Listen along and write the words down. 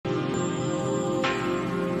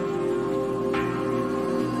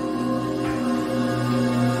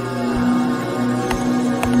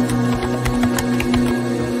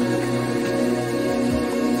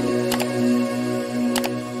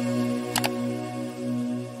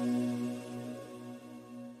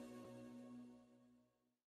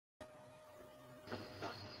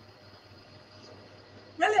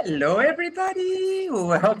Hello, everybody.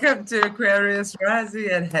 Welcome to Aquarius Rising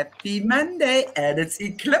and happy Monday. And it's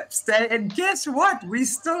Eclipse Day. And guess what? We're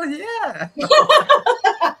still here.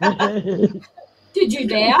 Did you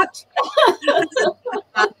doubt?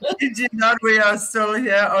 Did you not? We are still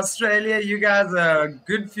here. Australia, you guys are a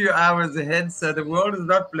good few hours ahead. So the world is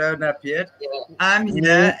not blown up yet. Yeah. I'm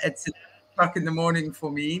here. It's 11 o'clock in the morning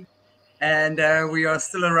for me. And we are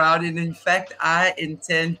still around. And in fact, I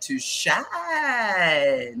intend to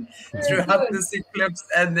shine throughout this eclipse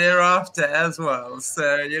and thereafter as well.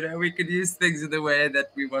 So, you know, we could use things in the way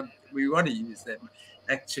that we want to use them,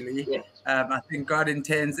 actually. Yeah. I think God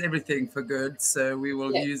intends everything for good. So we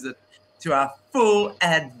will use it to our full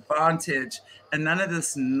advantage. And none of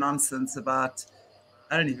this nonsense about,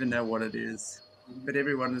 I don't even know what it is. But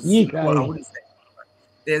everyone is, well, I wouldn't say.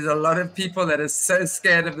 There's a lot of people that are so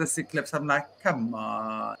scared of this eclipse. I'm like, come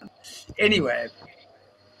on. Anyway,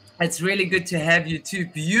 it's really good to have you two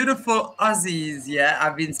beautiful Aussies. Yeah,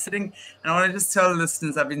 I've been sitting, and I want to just tell the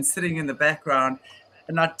listeners, I've been sitting in the background,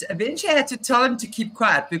 and I eventually had to tell them to keep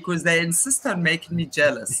quiet because they insist on making me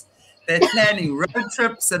jealous. They're planning road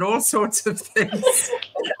trips and all sorts of things.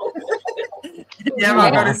 Yeah,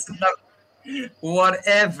 I've got to sit up.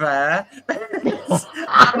 Whatever. Hey,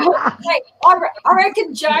 I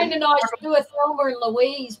reckon Joan and I should do a Thelma and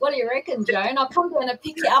Louise. What do you reckon, Joan? I'll come down and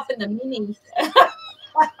pick you up in the mini.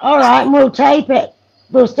 All right, and we'll tape it.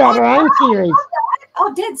 We'll start our own series.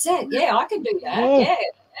 Oh, dead set. Yeah, I can do that.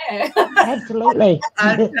 Yeah. Absolutely.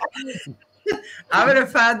 I'm going to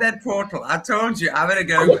find that portal. I told you, I'm going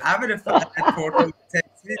to find that portal that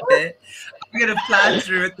takes me there. I'm going to fly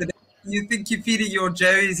through it. You think you're feeding your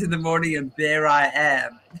Joeys in the morning, and there I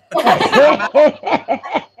am. I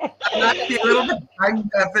might be a little bit bunged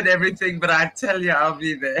up and everything, but I tell you, I'll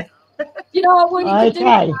be there. You know what we can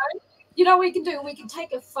do? You know what we can do? We can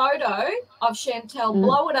take a photo of Chantelle,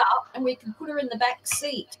 blow it up, and we can put her in the back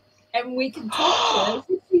seat, and we can talk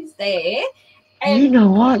to her if she's there. And you know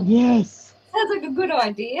what? Yes. Sounds like a good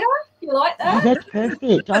idea. You like that? Oh, that's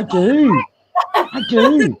perfect. I do.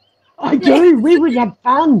 I do. We would have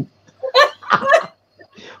fun.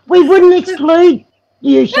 We wouldn't exclude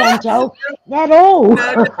you, Chantelle, at all.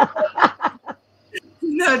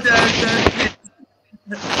 No, don't.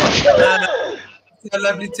 So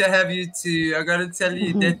lovely to have you two. I got to tell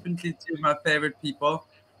you, definitely two of my favorite people.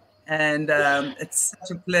 And it's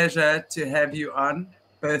such a pleasure to have you on,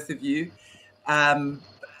 both of you. And,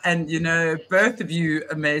 you know, both of you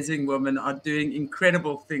amazing women are doing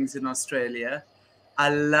incredible things in Australia. I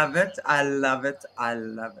love it. I love it. I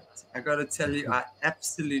love it. I got to tell you, I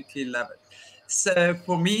absolutely love it. So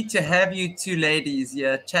for me to have you two ladies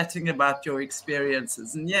here chatting about your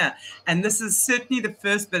experiences, and this is certainly the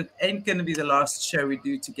first, but it ain't going to be the last show we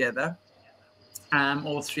do together.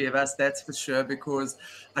 All three of us, that's for sure, because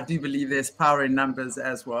I do believe there's power in numbers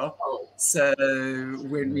as well. So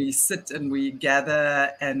when we sit and we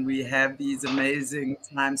gather and we have these amazing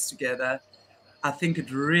times together, I think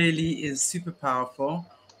it really is super powerful.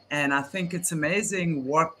 And I think it's amazing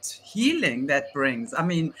what healing that brings. I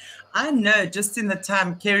mean, I know just in the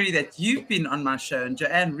time, KERRI, that you've been on my show, and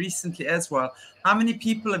JOANNE recently as well, how many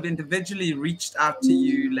people have individually reached out to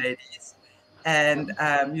you ladies and,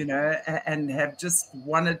 you know, and have just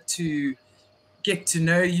wanted to get to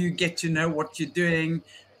know you, get to know what you're doing.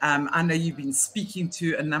 I know you've been speaking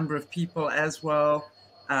to a number of people as well.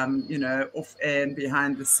 You know, off air and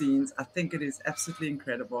behind the scenes. I think it is absolutely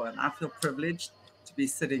incredible, and I feel privileged to be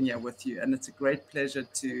sitting here with you. And it's a great pleasure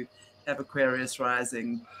to have Aquarius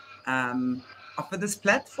Rising offer this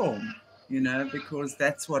platform, you know, because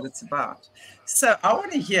that's what it's about. So I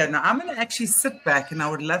want to hear, now I'm going to actually sit back and I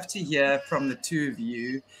would love to hear from the two of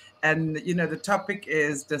you. And, you know, the topic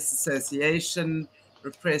is disassociation,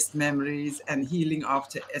 repressed memories, and healing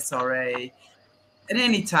after SRA. And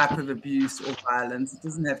any type of abuse or violence. It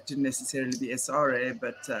doesn't have to necessarily be SRA,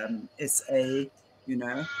 but SA, you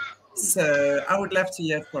know. So I would love to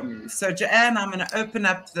hear from you. So JOANNE, I'm going to open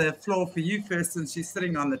up the floor for you first, since she's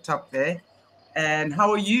sitting on the top there. And how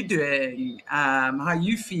are you doing? How are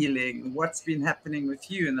you feeling? What's been happening with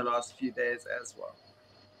you in the last few days as well?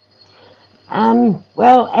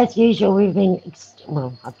 Well, as usual,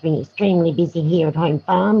 I've been extremely busy here at home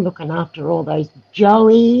farm, looking after all those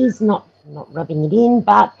joeys, not rubbing it in,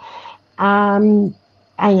 but I'm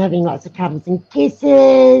having lots of cuddles and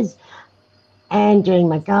kisses and doing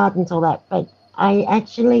my gardens, all that. But I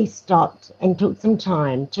actually stopped and took some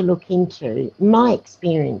time to look into my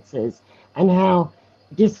experiences and how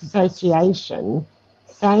disassociation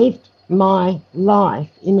saved my life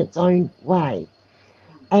in its own way.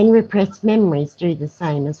 And repressed memories do the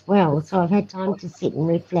same as well. So I've had time to sit and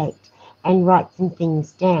reflect and write some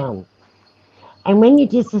things down. And when you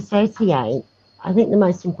disassociate, I think the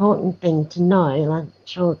most important thing to know, and I'm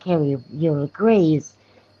sure KERRI you'll agree, is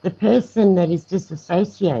the person that is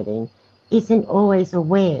disassociating isn't always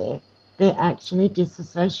aware they're actually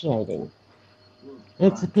disassociating.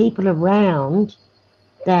 It's the people around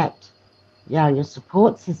that, your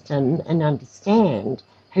support system and understand,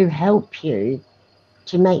 who help you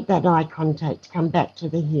to make that eye contact, to come back to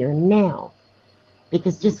the here and now.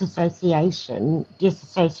 Because disassociating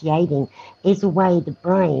is a way the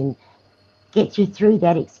brain gets you through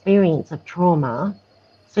that experience of trauma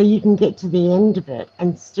so you can get to the end of it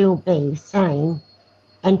and still be sane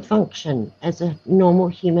and function as a normal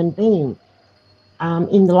human being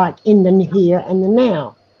in the here and the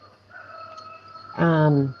now.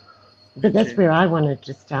 But that's where I wanted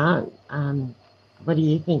to start. What do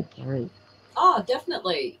you think, KERRI? Oh,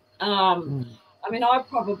 definitely. I mean, I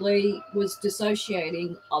probably was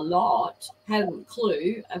dissociating a lot, hadn't a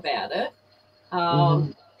clue about it.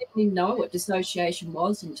 Didn't even know what dissociation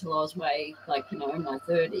was until I was way, in my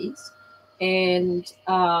 30s. And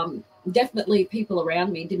definitely people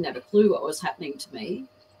around me didn't have a clue what was happening to me.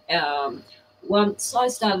 Once I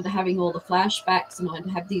started having all the flashbacks and I'd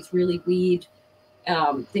have these really weird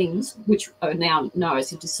things, which I now know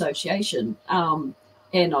as a dissociation,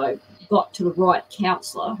 and I got to the right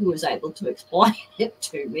counsellor who was able to explain it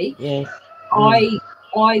to me. Yes.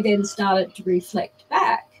 I then started to reflect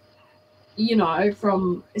back,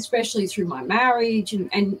 from especially through my marriage,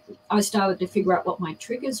 and I started to figure out what my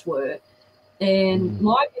triggers were. And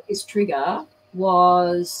my biggest trigger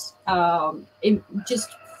was just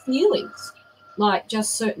feelings,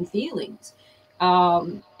 just certain feelings.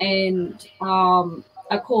 And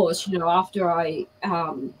of course, after I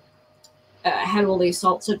had all the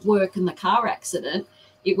assaults at work and the car accident,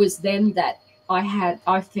 it was then that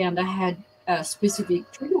I found I had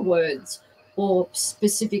specific trigger words or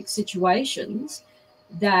specific situations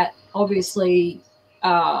that obviously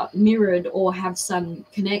mirrored or have some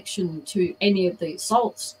connection to any of the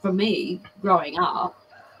assaults for me growing up.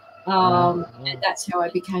 And that's how I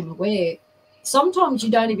became aware. Sometimes you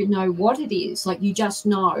don't even know what it is. You just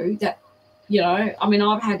know that, I mean,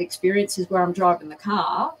 I've had experiences where I'm driving the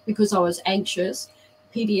car because I was anxious,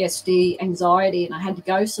 PTSD, anxiety, and I had to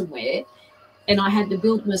go somewhere. And I had to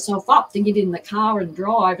build myself up to get in the car and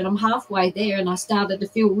drive. And I'm halfway there and I started to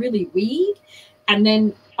feel really weird. And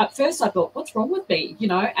then at first I thought, what's wrong with me?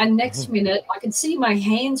 And next minute I could see my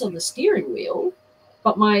hands on the steering wheel,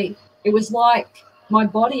 but it was like my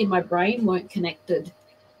body and my brain weren't connected.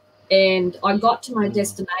 And I got to my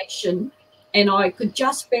destination and I could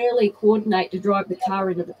just barely coordinate to drive the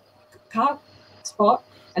car into the car spot.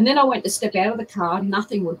 And then I went to step out of the car,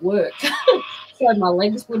 nothing would work. So my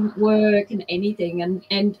legs wouldn't work and anything.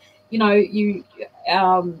 And you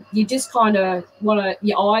just kind of want to,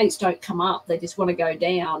 your eyes don't come up. They just want to go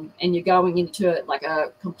down and you're going into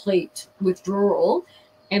a complete withdrawal.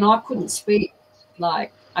 And I couldn't speak. I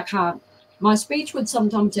can't. My speech would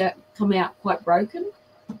sometimes come out quite broken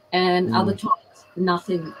and other times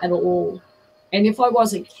nothing at all. And if I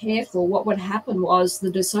wasn't careful, what would happen was the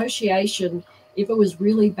dissociation, if it was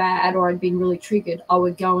really bad or I'd been really triggered, I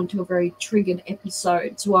would go into a very triggered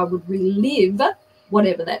episode. So I would relive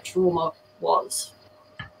whatever that trauma was.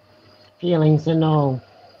 Feelings and all.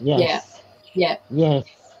 Yes. Yeah. Yes.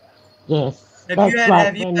 Yes.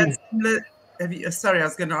 Sorry, I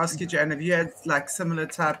was going to ask you, Joanne, have you had similar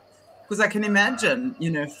type? Because I can imagine,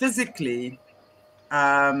 physically,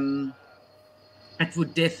 it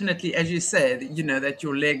would definitely, as you say, that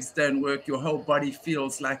your legs don't work, your whole body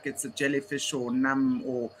feels like it's a jellyfish or numb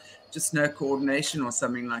or just no coordination or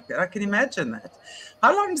something like that. I can imagine that.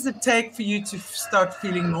 How long does it take for you to start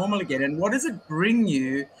feeling normal again? And what does it bring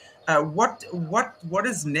you? What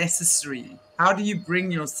is necessary? How do you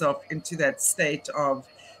bring yourself into that state of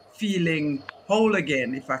feeling whole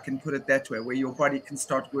again, if I can put it that way, where your body can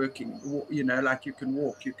start working, you can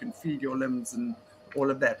walk, you can feel your limbs and all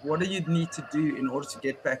of that? What do you need to do in order to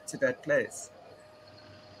get back to that place?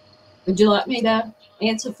 Would you like me to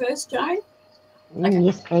answer first, Joan?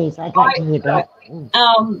 Yes, please. I'd like to hear that.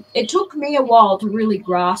 It took me a while to really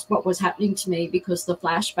grasp what was happening to me because the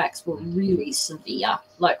flashbacks were really severe,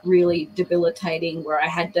 really debilitating, where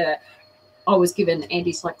I was given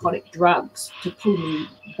antipsychotic drugs to pull me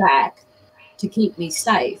back to keep me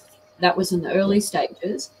safe. That was in the early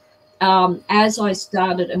stages. As I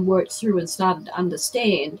started and worked through and started to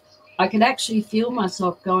understand, I could actually feel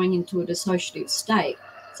myself going into a dissociative state.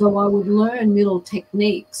 So I would learn little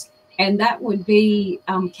techniques, and that would be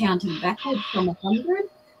counting backwards from 100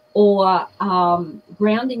 or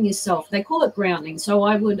grounding yourself. They call it grounding. So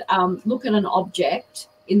I would look at an object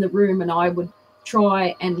in the room, and I would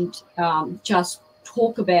try and just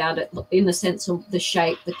talk about it in the sense of the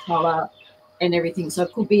shape, the colour, and everything. So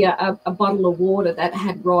it could be a bottle of water that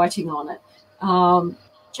had writing on it.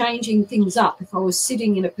 Changing things up. If I was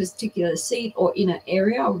sitting in a particular seat or in an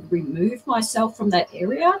area, I would remove myself from that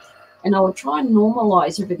area, and I would try and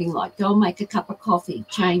normalise everything, like go and make a cup of coffee,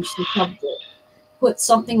 change the subject, put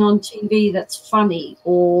something on TV that's funny,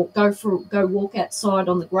 or go walk outside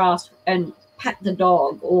on the grass and pat the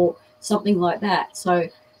dog or something like that. So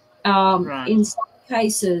in some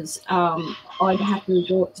cases, I'd have to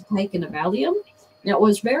resort to taking a Valium. Now, it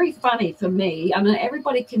was very funny for me. I mean,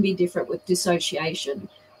 everybody can be different with dissociation.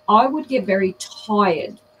 I would get very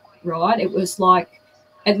tired, right? It was like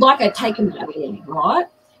I'd taken Valium, right?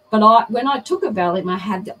 But when I took a Valium, I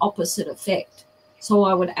had the opposite effect. So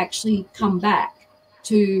I would actually come back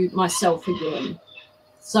to myself again.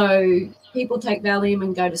 So people take Valium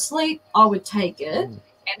and go to sleep. I would take it, and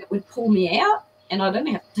it would pull me out, and I'd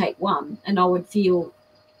only have to take one, and I would feel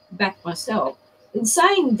back myself. In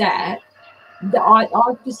saying that,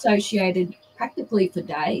 I've dissociated practically for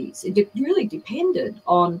days. It really depended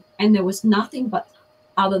on, and there was nothing but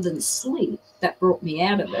other than sleep that brought me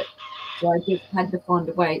out of it. So I just had to find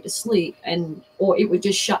a way to sleep, or it would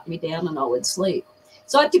just shut me down and I would sleep.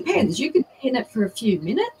 So it depends. You could be in it for a few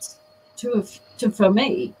minutes for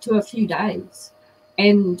me, to a few days.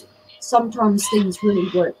 And sometimes things really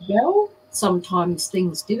worked well. Sometimes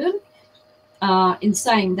things didn't. In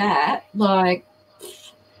saying that, like,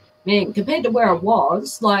 man, compared to where I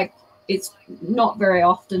was, like, it's not very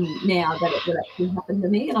often now that it would actually happen to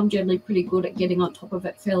me, and I'm generally pretty good at getting on top of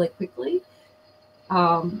it fairly quickly.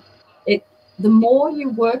 The more you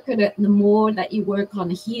work at it, and the more that you work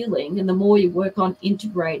on healing, and the more you work on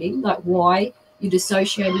integrating, like why you're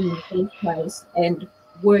dissociating in the first place and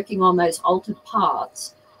working on those altered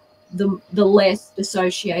parts, the less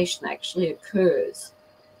dissociation actually occurs.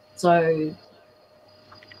 So,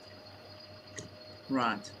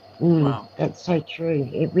 right. Wow. That's so true.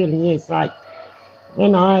 It really is. Like,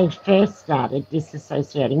 when I first started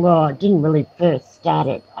disassociating, well, I didn't really first start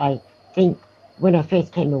it. I think when I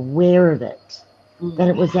first became aware of it, that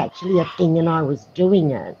it was actually a thing and I was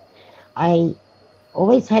doing it, I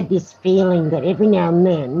always had this feeling that every now and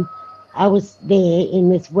then I was there in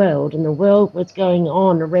this world and the world was going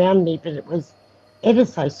on around me, but it was ever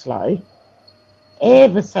so slow,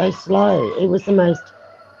 ever so slow. It was the most,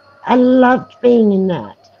 I loved being in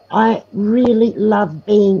that. I really loved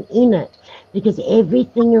being in it because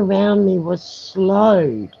everything around me was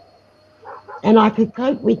slowed and I could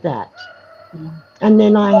cope with that. And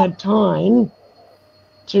then I had time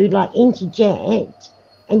to like interject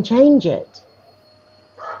and change it.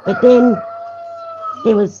 But then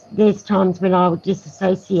there's times when I would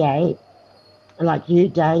disassociate, like you,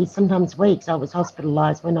 days, sometimes weeks. I was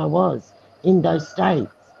hospitalised when I was in those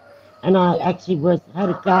states. And I actually had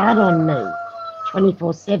a guard on me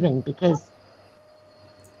 24/7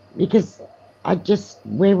 because I just,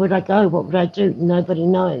 where would I go? What would I do? Nobody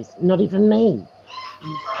knows, not even me.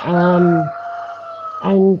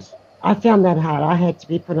 And I found that hard. I had to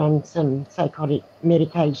be put on some psychotic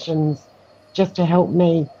medications just to help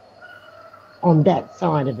me on that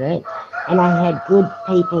side of it. And I had good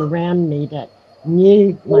people around me that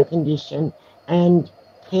knew my condition and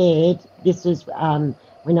cared. This was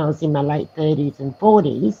when I was in my late 30s and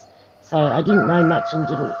 40s. So I didn't know much and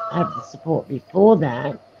didn't have the support before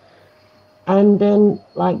that. And then,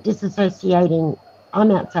 like, disassociating, I'm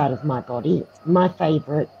outside of my body. My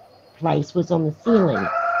favourite place was on the ceiling.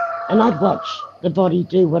 And I'd watch the body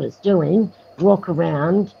do what it's doing, walk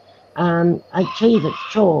around, achieve its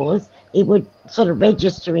chores. It would sort of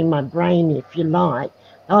register in my brain, if you like.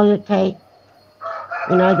 Oh, okay,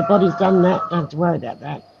 you know, the body's done that, don't have to worry about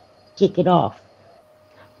that. Tick it off.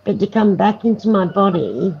 But to come back into my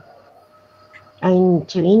body and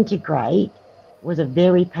to integrate was a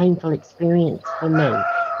very painful experience for me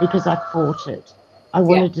because I fought it. I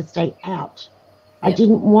wanted to stay out. I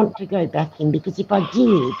didn't want to go back in because if I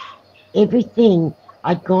did, everything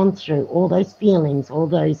I'd gone through, all those feelings, all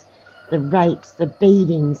those, the rapes, the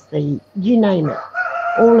beatings, you name it,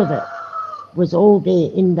 all of it was all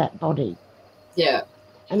there in that body. Yeah.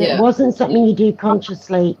 And it wasn't something you do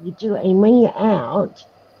consciously, you do it, and when you're out,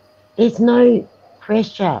 there's no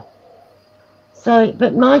pressure. So,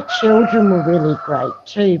 but my children were really great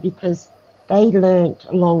too because they learnt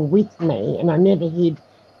along with me and I never hid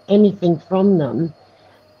anything from them.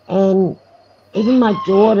 And even my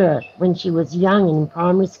daughter, when she was young in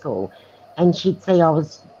primary school, and she'd say I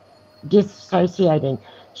was dissociating,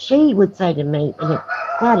 she would say to me in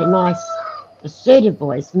quite a nice, assertive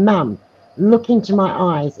voice, "Mum, look into my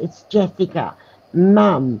eyes, it's Jessica.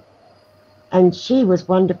 mum, and she was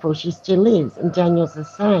wonderful. She still is, and Daniel's the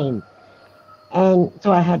same. And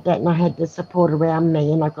so I had that, and I had the support around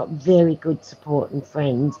me, and I got very good support and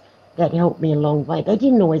friends that helped me a long way. They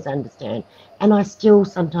didn't always understand, and I still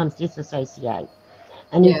sometimes disassociate.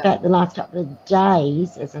 And in fact, the last couple of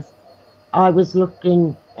days, I was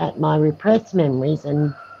looking at my repressed memories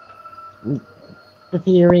and the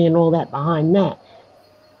theory and all that behind that,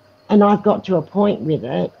 and I've got to a point with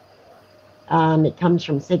it. It comes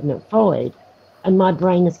from Sigmund Freud, and my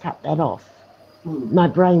brain has cut that off. My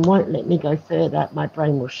brain won't let me go further. My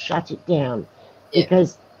brain will shut it down,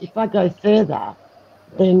 because if I go further,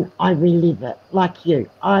 then I relive it, like you.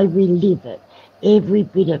 I relive it, every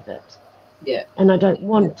bit of it. Yeah. And I don't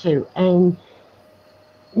want to. And,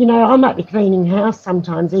 you know, I might be cleaning house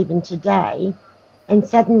sometimes, even today, and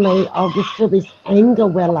suddenly I'll just feel this anger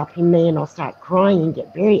well up in me, and I'll start crying and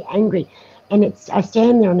get very angry. And I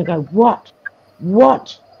stand there and I go,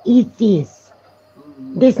 what is this?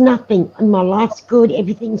 There's nothing, and my life's good,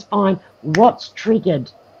 everything's fine. What's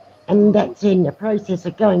triggered? And that's in the process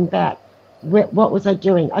of going back. What was I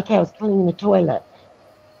doing? Okay, I was cleaning the toilet.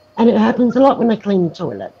 And it happens a lot when I clean the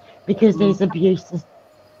toilet, because there's abuse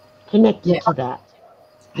connected to that.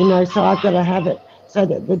 You know, so I've got to have it so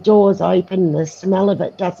that the door's open, the smell of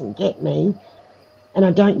it doesn't get me. And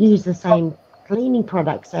I don't use the same cleaning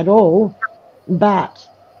products at all. But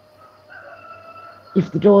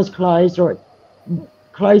if the door's closed, or it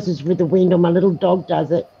closes with the wind, or my little dog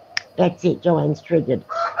does it, that's it, Joanne's triggered.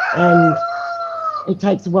 And it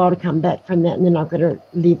takes a while to come back from that, and then I've got to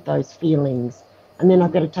live those feelings, and then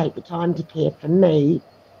I've got to take the time to care for me.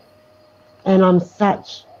 And I'm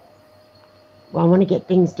I want to get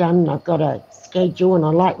things done, and I've got a schedule, and I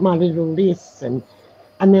like my little lists, and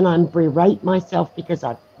then I berate myself because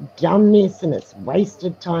I've done this and it's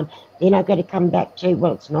wasted time. Then I've got to come back to,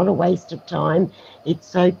 well, it's not a waste of time,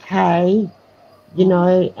 it's okay, you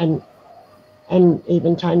know. And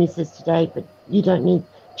even Tony says today, but you don't need,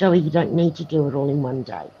 Joey, you don't need to do it all in one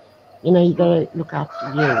day. You know, you got to look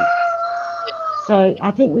after you. So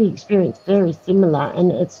I think we experience very similar,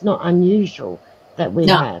 and it's not unusual that we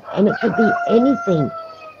have. And it could be anything,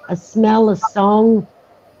 a smell, a song,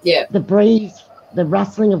 the breeze, the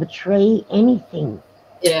rustling of a tree, anything.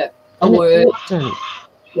 A and word.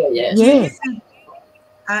 Yes.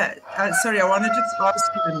 Sorry, I want to just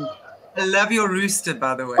ask you, I love your rooster,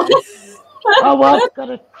 by the way. Oh, well, I've got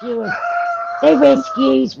a few of, they're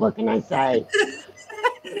rescues, what can I say?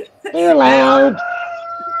 They're allowed.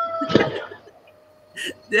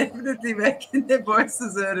 Definitely making their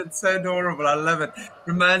voices heard. It's so adorable. I love it.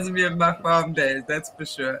 Reminds me of my farm days, that's for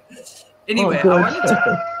sure. Anyway, I wanted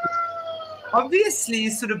to, obviously,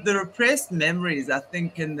 sort of the repressed memories, I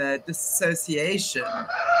think, in the disassociation,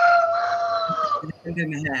 hand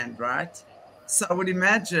in hand, right? So I would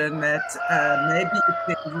imagine that maybe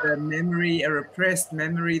if there's a memory, a repressed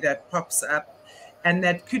memory that pops up, and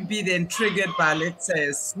that could be then triggered by, let's say,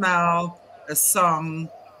 a smell, a song,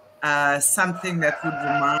 something that would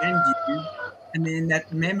remind you, and then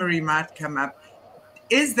that memory might come up.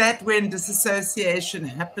 Is that when disassociation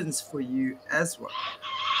happens for you as well?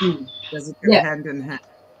 Does it go hand in hand?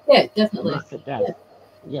 Yeah, definitely. Yes, it does.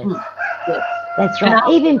 Yes. That's right.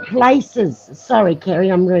 Even places. Sorry,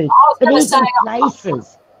 KERRI, I'm rude. But even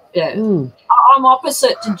places. I'm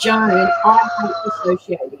opposite to Joan. I hate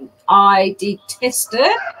dissociating. I detest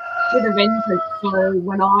it with a vengeance. So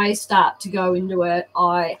when I start to go into it,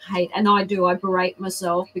 I hate, and I berate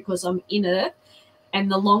myself because I'm in it. And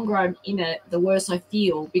the longer I'm in it, the worse I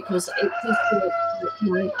feel, because it just,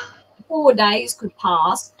 you know, 4 days could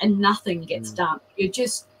pass and nothing gets done. You're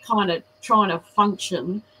just kind of trying to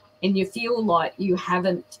function, and you feel like you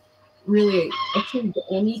haven't really achieved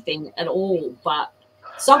anything at all, but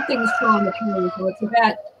something's trying to kill you. So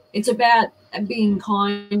it's about being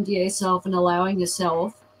kind to yourself and allowing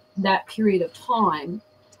yourself that period of time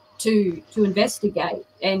to investigate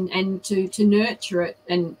and to nurture it.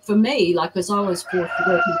 And for me, like, as I was forced to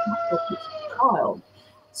work in hospital as a child,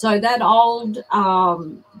 so that old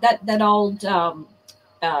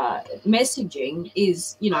messaging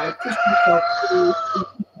is, you know, push yourself to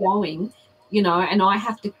keep going, you know, and I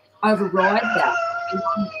have to override that. And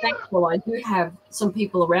I'm thankful I do have some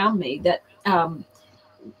people around me that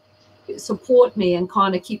support me and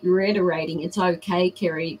kind of keep reiterating it's okay,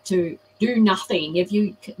 KERRI, to do nothing if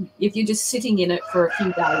you're just sitting in it for a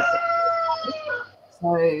few days.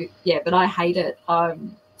 So yeah, but I hate it. I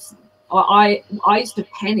used to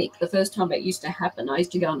panic the first time it used to happen. I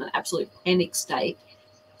used to go in an absolute panic state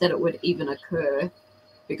that it would even occur,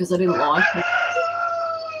 because I didn't like it.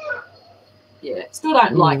 Yeah, still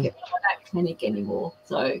don't like it, but I don't panic anymore,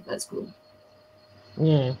 so that's good.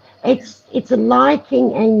 Yeah, it's a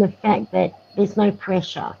liking and the fact that there's no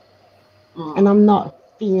pressure, and I'm not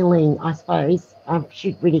feeling. I suppose I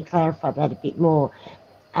should really clarify that a bit more.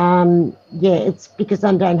 Yeah, it's because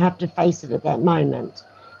I don't have to face it at that moment,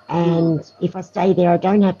 and if I stay there, I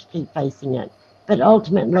don't have to keep facing it. But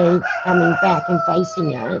ultimately, coming back and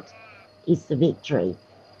facing it is the victory.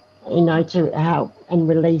 You know, to help and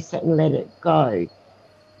release it and let it go.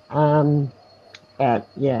 But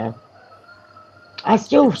yeah. I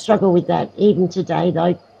still struggle with that even today,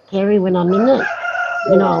 though, KERRI, when I'm in it.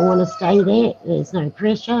 You know, I want to stay there. There's no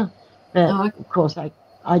pressure. But, of course, I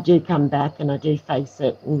do come back and I do face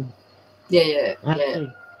it. And I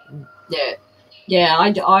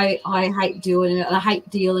hate doing it. I hate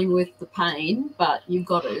dealing with the pain, but you've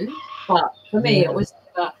got to. But for me, it was,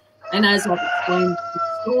 and as I've explained the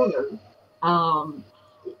story,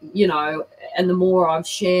 you know, and the more I've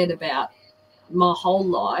shared about my whole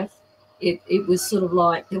life, it was sort of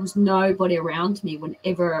like there was nobody around me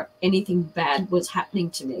whenever anything bad was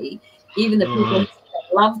happening to me. Even the people that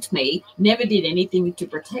loved me never did anything to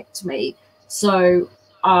protect me. So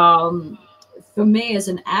for me as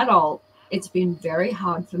an adult, it's been very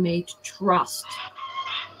hard for me to trust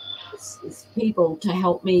people to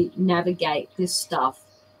help me navigate this stuff.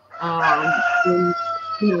 And,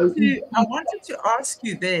 you know, I wanted to ask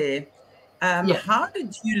you there, how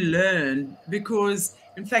did you learn? Because,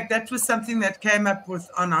 in fact, that was something that came up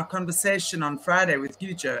on our conversation on Friday with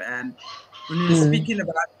you, JOANNE, when we were speaking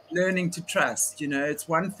about learning to trust. You know, it's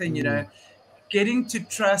one thing, you know, getting to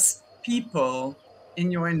trust people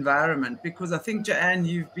in your environment, because I think, JOANNE,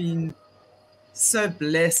 you've been so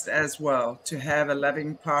blessed as well to have a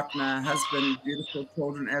loving partner, husband, beautiful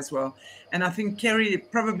children as well. And I think, KERRI,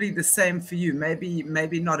 probably the same for you,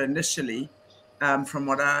 maybe not initially, from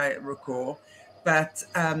what I recall, but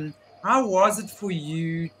how was it for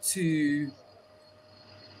you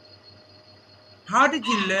how did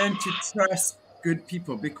you learn to trust good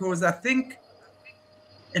people? Because I think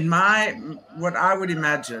what I would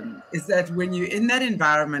imagine is that when you're in that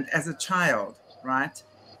environment as a child, right,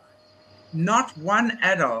 not one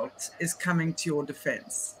adult is coming to your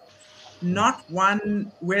defense. Not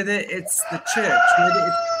one, whether it's the church, whether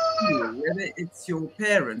it's you, whether it's your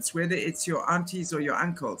parents, whether it's your aunties or your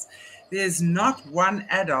uncles. There's not one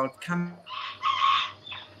adult coming.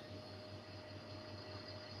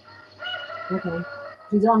 Okay.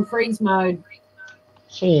 She's on freeze mode.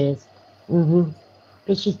 She is.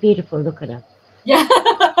 But she's beautiful. Look at her. Yeah.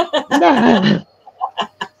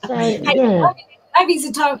 So, yeah. Abby's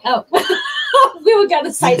a time. Oh, we were going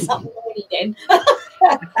to say something already then.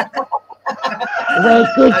 We're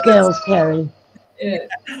good girls, KERRI. Yeah.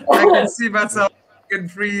 I can see myself in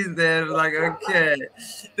freeze there, like, okay.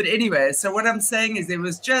 But anyway, so what I'm saying is there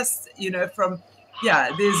was just, you know,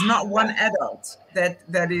 there's not one adult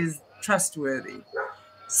that is trustworthy.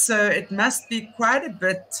 So it must be quite a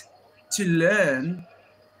bit to learn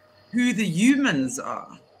who the humans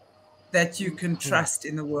are that you can trust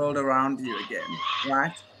in the world around you again,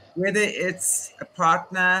 right? Whether it's a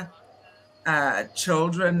partner,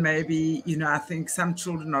 children, maybe, you know, I think some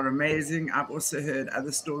children are amazing. I've also heard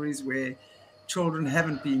other stories where children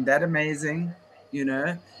haven't been that amazing, you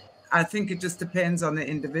know. I think it just depends on the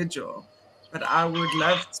individual. But I would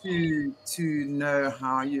love to know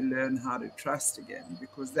how you learn how to trust again,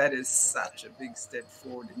 because that is such a big step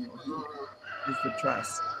forward in your healing, is the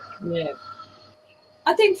trust. Yeah.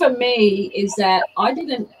 I think for me is that I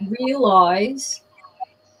didn't realize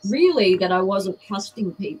really that I wasn't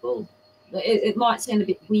trusting people. It might sound a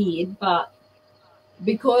bit weird, but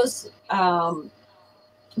because my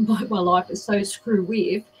life is so screw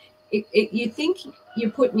with, you think you're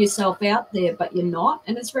putting yourself out there, but you're not.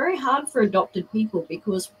 And it's very hard for adopted people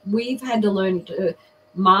because we've had to learn to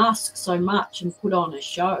mask so much and put on a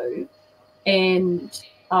show. And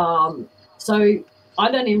so I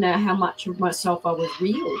don't even know how much of myself I was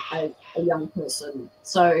real as a young person.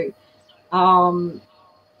 So so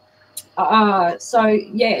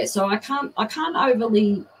I can't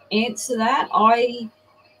overly answer that. I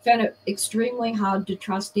found it extremely hard to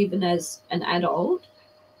trust even as an adult.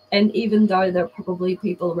 And even though there are probably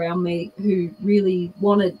people around me who really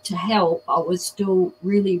wanted to help, I was still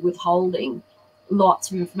really withholding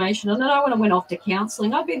lots of information. And then when I went off to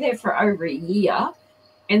counselling, I'd be there for over a year.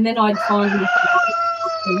 And then I'd find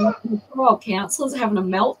counsellors having a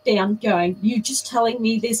meltdown going, "You just telling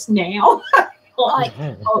me this now?" Like,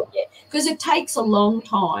 oh yeah, because it takes a long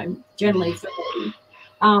time generally for me.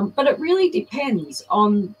 But it really depends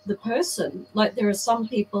on the person. Like there are some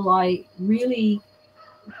people I really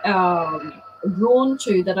drawn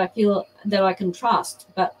to that I feel that I can trust,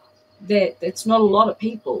 but it's not a lot of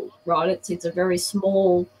people, right? It's a very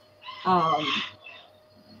small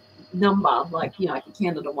number, like, you know, if you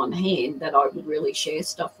count it on one hand, that I would really share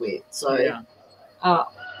stuff with. So, Yeah.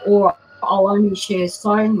 Or I'll only share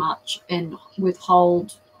so much and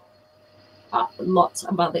withhold lots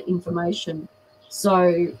of other information.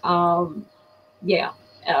 So, yeah,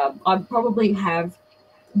 I probably have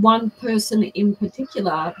one person in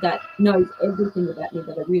particular that knows everything about me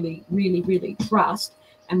that I really, really, really trust.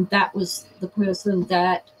 And that was the person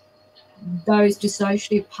that those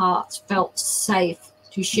dissociative parts felt safe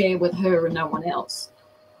to share with her and no one else.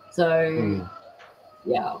 So,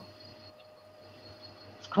 yeah.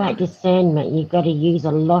 It's quite discernment. You've got to use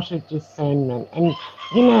a lot of discernment. And,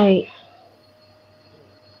 you know,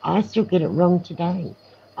 I still get it wrong today.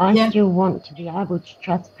 I still want to be able to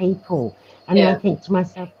trust people. And I think to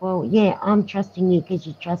myself, well, yeah, I'm trusting you because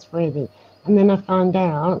you're trustworthy. And then I find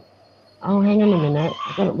out, oh, hang on a minute,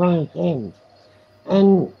 I got it wrong again.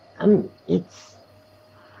 And it's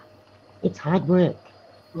hard work.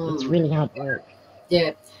 It's really hard work.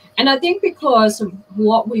 Yeah. And I think because of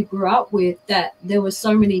what we grew up with, that there were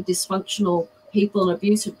so many dysfunctional people and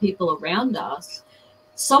abusive people around us,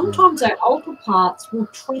 sometimes our alter parts will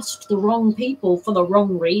trust the wrong people for the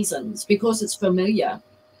wrong reasons because it's familiar.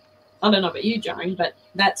 I don't know about you, Joan, but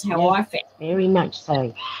that's how I felt. Very much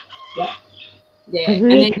so. Yeah. Yeah. To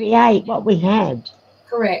recreate what we had.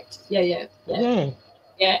 Correct. Yeah.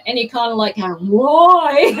 And you're kind of like,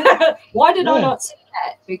 why? Why did I not see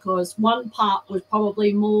that? Because one part was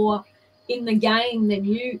probably more in the game than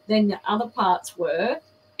the other parts were.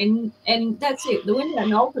 And that's it. When you're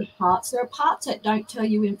in altered parts, there are parts that don't tell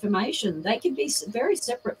you information. They can be very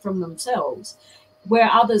separate from themselves, where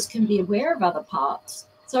others can be aware of other parts.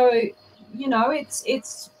 So, you know,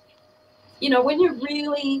 it's you know, when you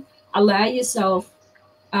really allow yourself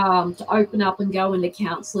to open up and go into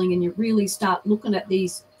counselling, and you really start looking at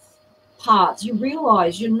these parts, you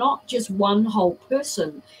realise you're not just one whole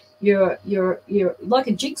person. You're like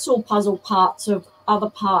a jigsaw puzzle, parts of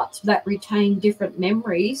other parts that retain different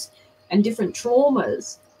memories and different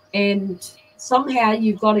traumas, and somehow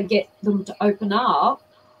you've got to get them to open up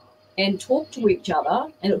and talk to each other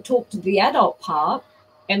and talk to the adult part.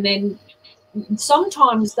 And then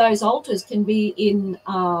sometimes those alters can be in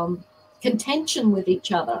contention with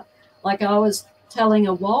each other. Like I was telling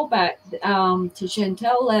a while back to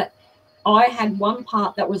Chantelle that I had one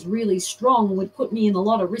part that was really strong, would put me in a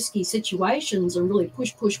lot of risky situations and really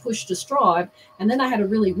push to strive. And then I had a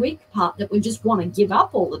really weak part that would just want to give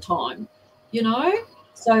up all the time, you know?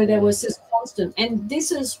 So there was this constant. And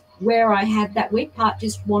this is where I had that weak part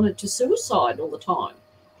just wanted to suicide all the time.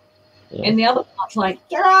 Yes. And the other part's like,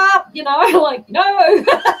 get up, you know, like, no,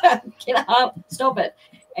 get up, stop it.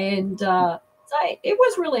 And so it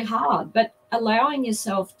was really hard, but allowing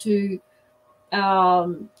yourself to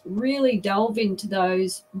really delve into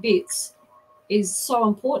those bits is so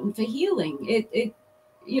important for healing. It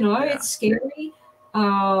you know, it's scary.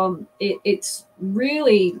 It's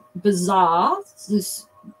really bizarre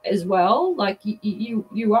as well. Like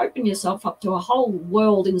you open yourself up to a whole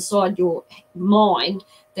world inside your mind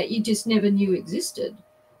that you just never knew existed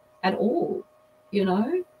at all, you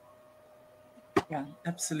know? Yeah,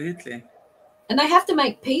 absolutely. And they have to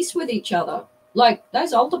make peace with each other. Like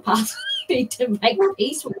those older parts need to make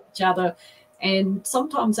peace with each other. And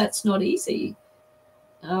sometimes that's not easy.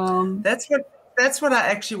 That's what I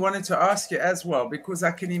actually wanted to ask you as well, because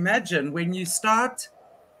I can imagine when you start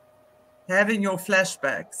having your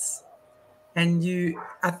flashbacks, and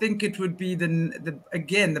I think it would be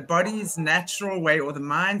again, the body's natural way or the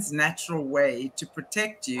mind's natural way to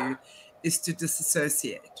protect you is to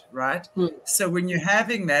disassociate, right? So when you're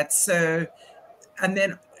having that, and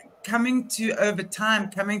then over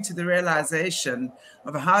time, coming to the realization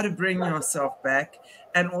of how to bring yourself back,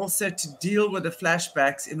 and also to deal with the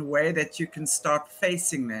flashbacks in a way that you can start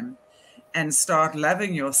facing them and start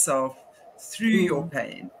loving yourself through your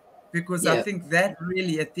pain. Because I think that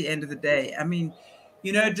really, at the end of the day, I mean,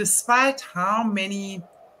 you know, despite how many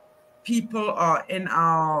people are in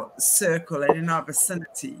our circle and in our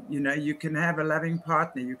vicinity, you know, you can have a loving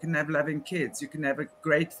partner, you can have loving kids, you can have a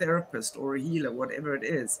great therapist or a healer, whatever it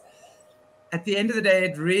is. At the end of the day,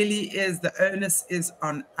 it really is, the onus is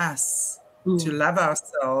on us to love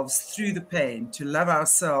ourselves through the pain, to love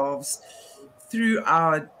ourselves through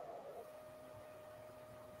our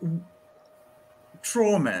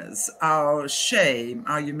traumas, our shame,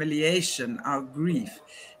 our humiliation, our grief.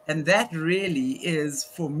 And that really is,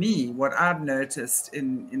 for me, what I've noticed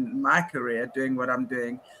in my career, doing what I'm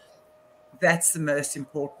doing. That's the most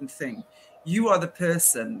important thing. You are the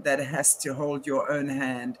person that has to hold your own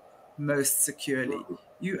hand most securely.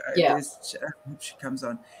 She comes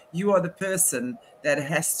on. You are the person that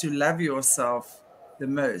has to love yourself the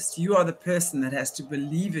most. You are the person that has to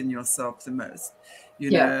believe in yourself the most.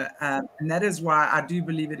 You know, and that is why I do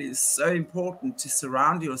believe it is so important to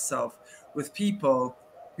surround yourself with people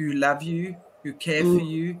who love you, who care for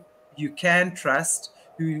you, you can trust,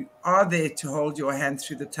 who are there to hold your hand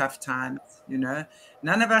through the tough times. You know,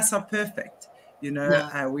 none of us are perfect. You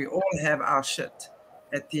know, we all have our shit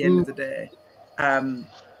at the end of the day.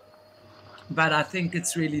 But I think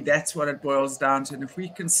it's really, that's what it boils down to. And if we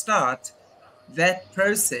can start that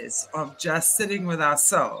process of just sitting with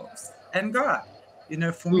ourselves and God, you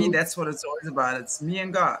know, for me, that's what it's always about. It's me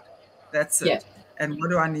and God. That's it. And what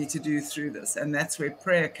do I need to do through this? And that's where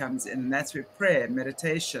prayer comes in. And that's where prayer,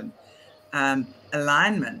 meditation,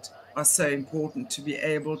 alignment are so important, to be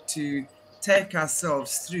able to take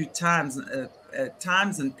ourselves through times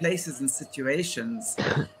and places and situations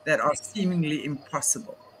that are seemingly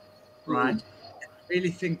impossible, right? I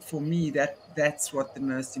really think for me that that's what the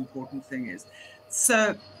most important thing is.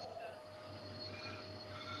 So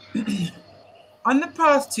on the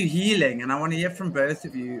path to healing, and I want to hear from both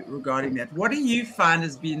of you regarding that, what do you find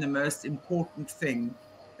has been the most important thing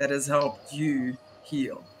that has helped you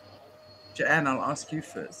heal? Joanne, I'll ask you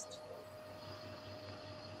first.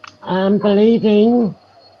 Believing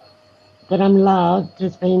that I'm loved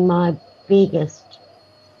has been my biggest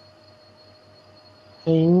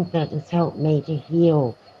thing that has helped me to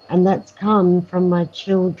heal. And that's come from my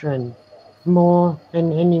children more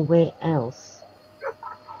than anywhere else.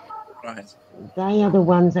 Right. They are the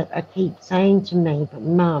ones that I keep saying to me, but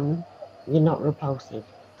Mum, you're not repulsive.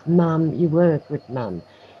 Mum, you were a good mum.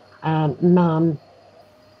 Mum,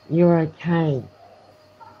 you're okay.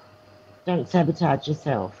 Don't sabotage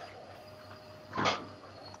yourself.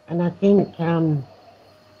 And I think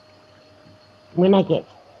when I get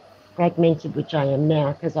fragmented, which I am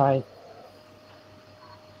now because I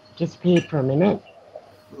disappeared for a minute,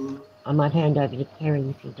 I might hand over to KERRI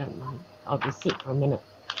if you don't mind. I'll just sit for a minute.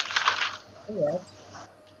 All right.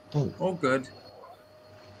 Thanks. All good.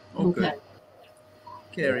 All good.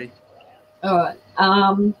 KERRI. All right.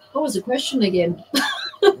 What was the question again?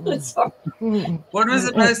 Sorry. What was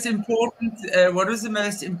the most important? What was the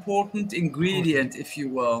most important ingredient, if you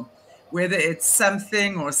will, whether it's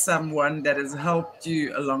something or someone that has helped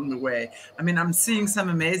you along the way? I mean, I'm seeing some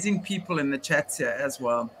amazing people in the chats here as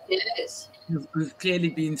well. Yes. Who've clearly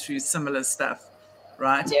been through similar stuff,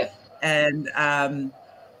 right? Yeah. And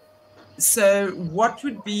so, what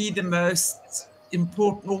would be the most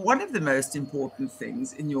important, or one of the most important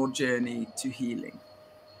things in your journey to healing?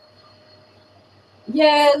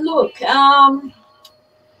 Yeah, look,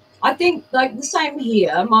 I think like the same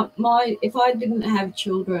here. My if I didn't have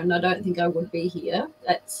children, I don't think I would be here.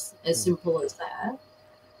 That's as simple as that.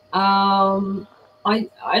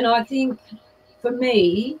 I think for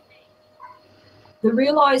me, the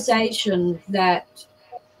realization that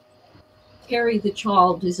KERRI the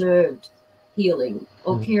child deserved healing,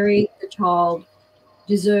 or KERRI the child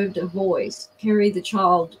deserved a voice. KERRI the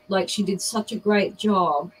child, like, she did such a great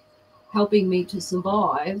job helping me to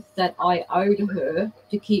survive that I owed her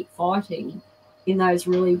to keep fighting in those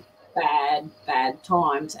really bad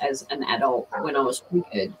times as an adult when I was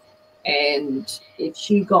triggered. And if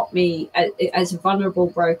she got me as a vulnerable,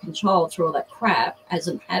 broken child through all that crap as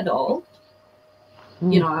an adult,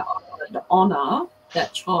 you know, I wanted to honor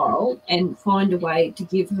that child and find a way to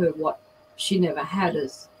give her what she never had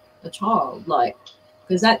as a child. Like,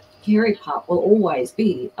 because that KERRI part will always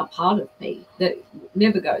be a part of me that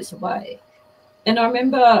never goes away. And I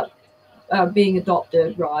remember being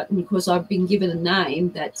adopted, right? And because I've been given a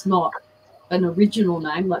name that's not an original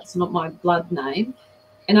name, that's not my blood name.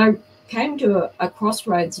 And I came to a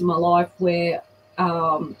crossroads in my life where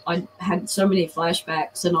I had so many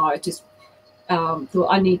flashbacks, and I just thought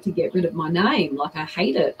I need to get rid of my name. Like, I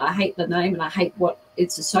hate it. I hate the name and I hate what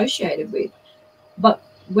it's associated with. But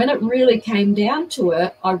when it really came down to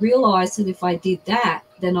it, I realized that if I did that,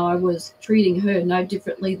 then I was treating her no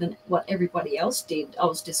differently than what everybody else did. I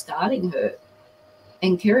was discarding her.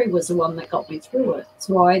 And KERRI was the one that got me through it.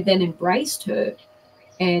 So I then embraced her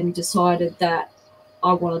and decided that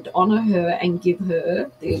I wanted to honor her and give her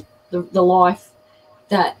the life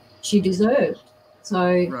that she deserved.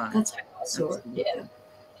 So that's how I saw it. Yeah.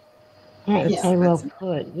 That is so well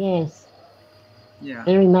put. Yes. Yeah.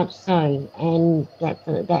 Very much so. And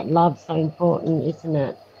that love's so important, isn't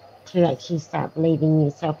it? To actually start believing in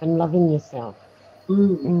yourself and loving yourself.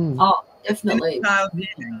 Oh, definitely. Child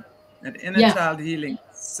healing. That inner child healing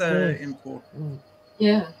is so important.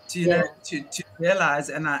 Yeah. To realize,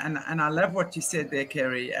 and I love what you said there,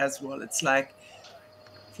 KERRI, as well. It's like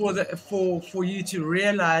for you to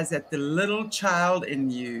realize that the little child in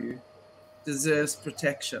you deserves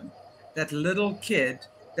protection. That little kid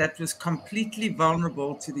that was completely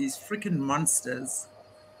vulnerable to these freaking monsters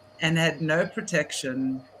and had no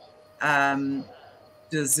protection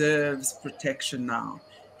deserves protection now.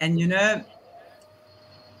 And you know,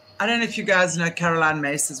 I don't know if you guys know Caroline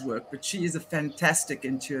Mace's work, but she is a fantastic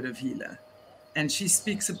intuitive healer. And she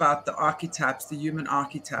speaks about the archetypes, the human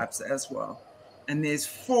archetypes as well. And there's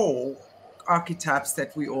 4 archetypes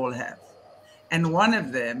that we all have. And one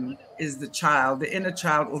of them is the child, the inner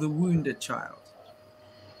child, or the wounded child.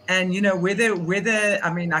 And, you know, whether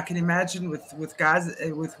I mean, I can imagine with guys,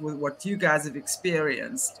 with what you guys have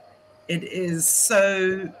experienced, it is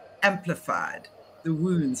so amplified, the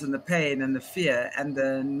wounds and the pain and the fear and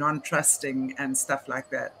the non-trusting and stuff like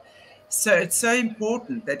that. So it's so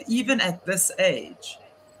important that even at this age,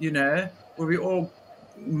 you know, where we're all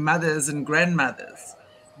mothers and grandmothers,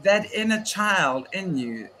 that inner child in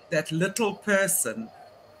you, that little person,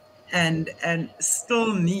 and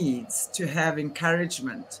still needs to have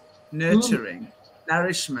encouragement, nurturing,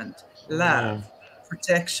 nourishment, love,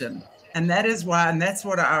 protection. And that is why, and that's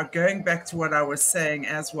what going back to what I was saying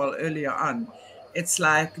as well earlier on, it's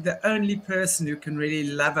like the only person who can really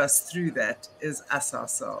love us through that is us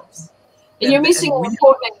ourselves. And you're missing an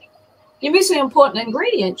important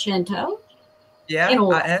ingredient, Chantelle. Yeah,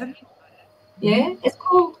 I am. Yeah, it's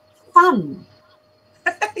called fun.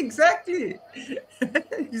 Exactly.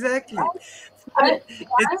 Exactly.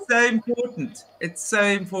 It's so important. It's so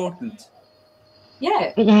important.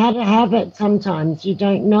 Yeah. But how to have it sometimes you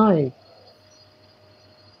don't know.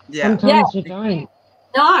 Yeah. Sometimes you don't.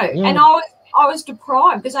 No. Yeah. And I was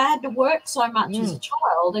deprived because I had to work so much as a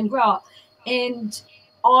child and grow up. And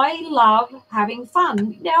I love having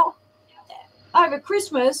fun. Now, over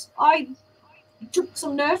Christmas, I took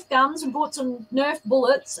some Nerf guns and bought some Nerf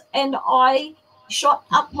bullets, and I shot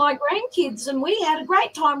up my grandkids, and we had a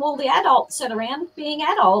great time. All the adults sat around being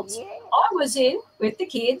adults. Yeah. I was in with the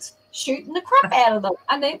kids shooting the crap out of them,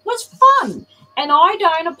 and it was fun. And I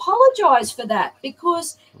don't apologize for that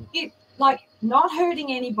because it, like, not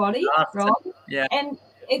hurting anybody, right? Yeah. And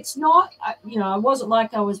it's not, you know, it wasn't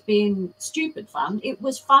like I was being stupid fun. It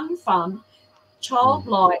was fun,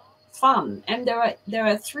 childlike fun. And there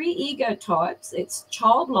are 3 ego types. It's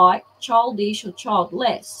childlike, childish, or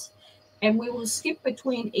childless. And we will skip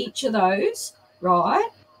between each of those, right?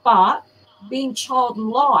 But being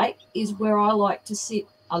childlike is where I like to sit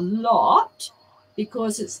a lot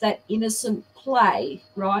because it's that innocent play,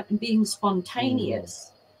 right? And being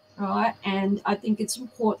spontaneous, right? And I think it's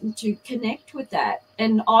important to connect with that.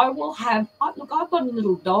 And I will have, look, I've got a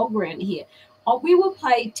little dog around here. We will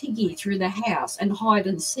play Tiggy through the house and hide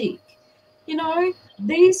and seek. You know,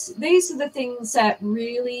 these are the things that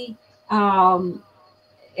really,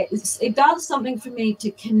 it does something for me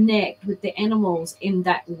to connect with the animals in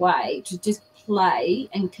that way, to just play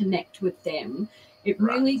and connect with them. It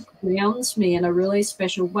really grounds me in a really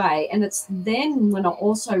special way. And it's then when I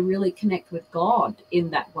also really connect with God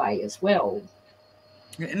in that way as well.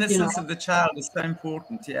 The innocence of the child is so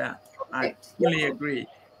important. Yeah, I fully agree.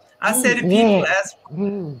 I say to people as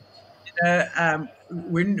you know,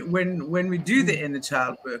 when we do the inner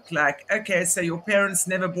child work, like, okay, so your parents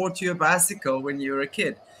never bought you a bicycle when you were a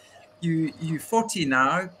kid. You're 40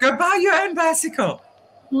 now. Go buy your own bicycle.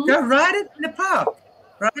 Go ride it in the park.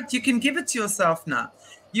 Right? You can give it to yourself now.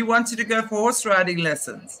 You wanted to go for horse riding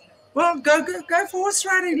lessons. Well, go for horse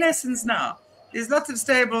riding lessons now. There's lots of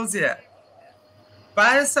stables here.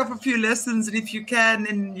 Buy yourself a few lessons, and if you can,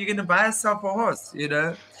 then you're going to buy yourself a horse, you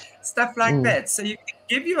know, stuff like that. So you can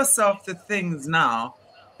give yourself the things now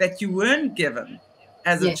that you weren't given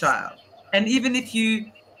as a child. And even if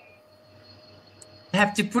you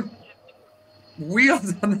have to put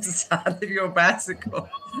wheels on the side of your bicycle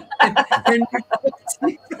and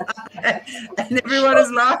everyone is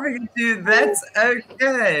laughing at you, that's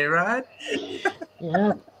okay, right?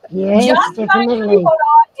 Yeah. Yes, just definitely. don't do what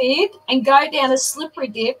I did and go down a slippery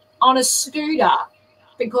dip on a scooter,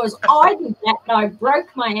 because I did that and I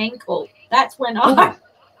broke my ankle. That's when it's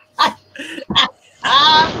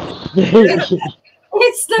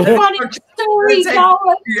the funny story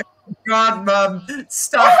going. God, Mum,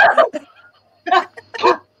 stop.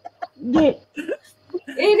 It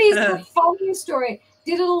is the funniest story.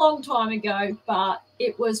 Did it a long time ago, but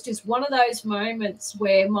it was just one of those moments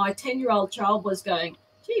where my 10-year-old child was going,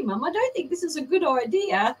 gee, Mum, I don't think this is a good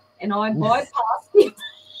idea. And I bypassed him.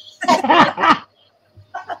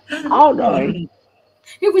 Oh, no.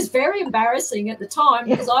 It was very embarrassing at the time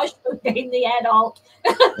because I should have been the adult.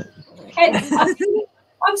 And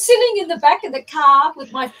I'm sitting in the back of the car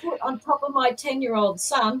with my foot on top of my 10-year-old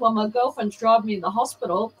son while my girlfriend's driving me to the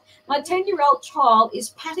hospital. My 10-year-old child is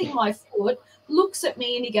patting my foot, looks at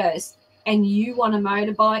me and he goes, "And you want a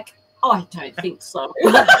motorbike?" I don't think so.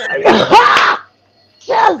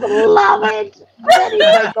 Just love it. That is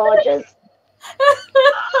so gorgeous.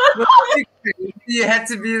 You had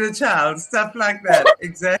to be the child, stuff like that.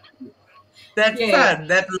 Exactly. That fun,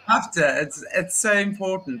 that laughter, it's so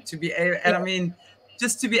important to be able, and I mean,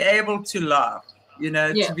 just to be able to laugh, you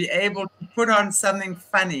know, to be able to put on something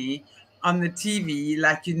funny on the TV,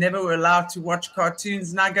 like you never were allowed to watch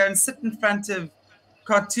cartoons. Now go and sit in front of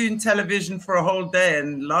cartoon television for a whole day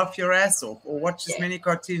and laugh your ass off, or watch as many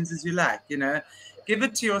cartoons as you like, you know. Give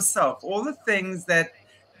it to yourself. All the things that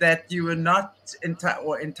you were not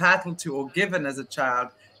entitled to or given as a child,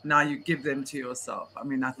 now you give them to yourself. I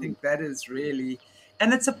mean, I think that is really,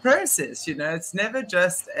 and it's a process, you know. It's never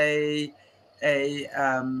just I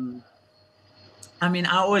mean,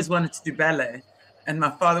 I always wanted to do ballet, and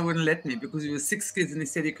my father wouldn't let me because we were 6 kids, and he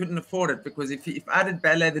said he couldn't afford it because if I did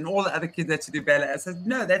ballet, then all the other kids had to do ballet. I said,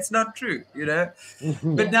 no, that's not true, you know.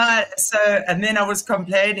 But now, and then I was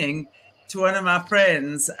complaining to one of my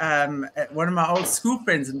friends, one of my old school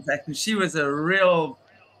friends, in fact, and she was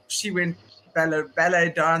she went ballet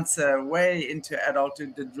dancer way into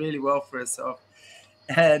adulthood, did really well for herself.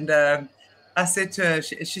 And I said to her,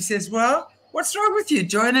 she says, "Well, what's wrong with you?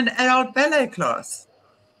 Join an adult ballet class."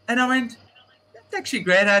 And I went, "That's actually a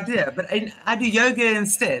great idea, but I do yoga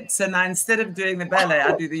instead. So now instead of doing the ballet,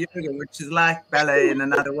 I do the yoga, which is like ballet in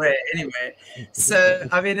another way anyway." So,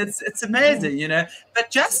 I mean, it's amazing, you know.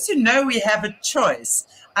 But just to know we have a choice,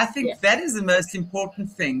 I think that is the most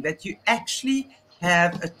important thing, that you actually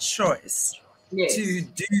have a choice to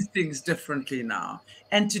do things differently now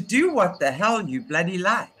and to do what the hell you bloody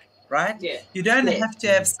like, right? You don't have to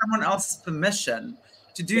have someone else's permission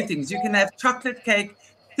to do things. You can have chocolate cake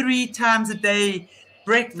 3 times a day,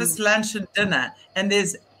 breakfast, lunch, and dinner, and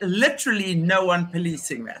there's literally no one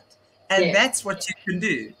policing that. And that's what you can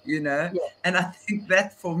do, you know? And I think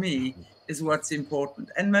that for me is what's important.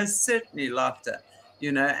 And most certainly laughter,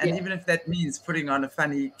 you know, and even if that means putting on a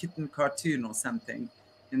funny kitten cartoon or something,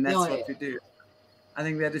 and that's what we do. I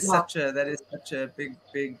think that is such a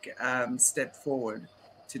big step forward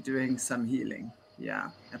to doing some healing.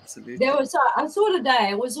 Yeah, absolutely. There was I saw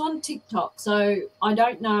today, it was on TikTok, so I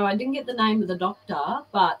don't know, I didn't get the name of the doctor,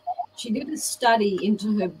 but she did a study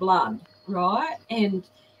into her blood, right? And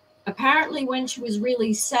apparently when she was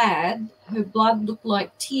really sad, her blood looked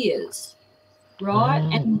like tears, right?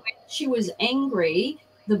 And when she was angry,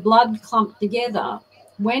 the blood clumped together.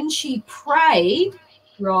 When she prayed,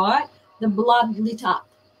 right, the blood lit up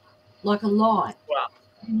like a light. Wow.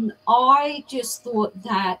 And I just thought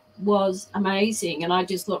that was amazing. And I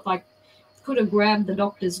just thought if I could have grabbed the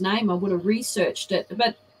doctor's name, I would have researched it.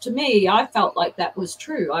 But to me, I felt like that was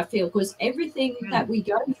true. I feel because everything that we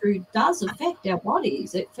go through does affect our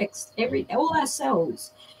bodies. It affects all our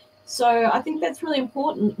cells. So I think that's really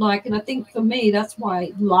important. Like, and I think for me, that's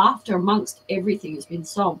why laughter amongst everything has been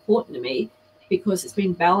so important to me, because it's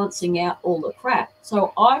been balancing out all the crap.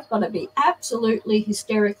 So I've got to be absolutely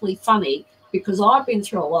hysterically funny because I've been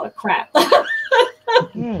through a lot of crap.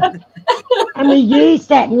 And we use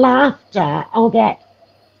that laughter or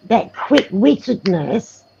that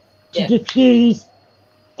quick-wittedness to diffuse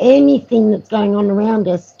anything that's going on around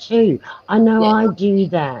us too. I know I do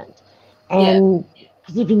that. And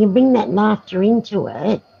because if you can bring that laughter into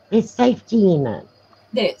it, there's safety in it.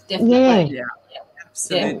 There's definitely. Yeah,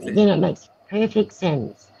 absolutely. Then it makes perfect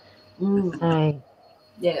sense. So,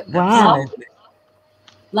 wow. Absolutely.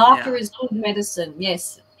 Laughter is good medicine,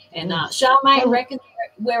 yes. And Charmaine reckons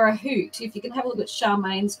we're a hoot. If you can have a look at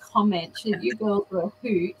Charmaine's comment, you girls were a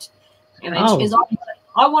hoot. And then she goes,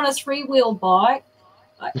 I want a 3-wheel bike.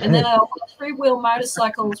 And then I want a 3-wheel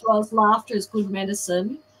motorcycle as well as laughter is good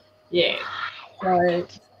medicine. Yeah. So,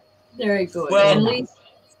 very good. Well, at least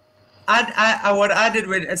what I did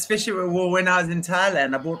especially when I was in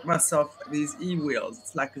Thailand, I bought myself these e-wheels.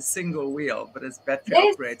 It's like a single wheel, but it's battery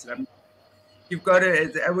operated. You've got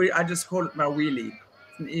to, I just call it my wheelie.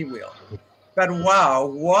 It's an e-wheel. But wow,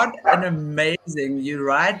 what an amazing, you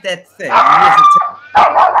ride that thing.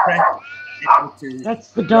 That's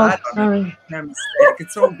the dog, sorry. No mistake.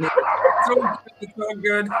 It's all good. It's all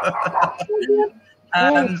good.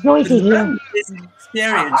 It's noisy here.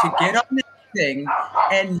 Experience. You get on this thing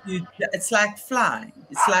and it's like flying.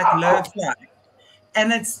 It's like low flying.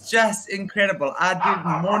 And it's just incredible. I do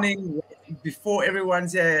the morning before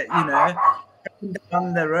everyone's here, you know, up and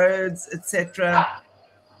down the roads, etc.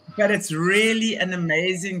 But it's really an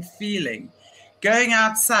amazing feeling. going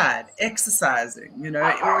outside, exercising, you know,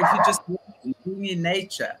 or if you're just being in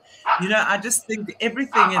nature. You know, I just think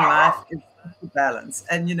everything in life is a balance.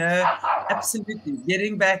 And, you know, absolutely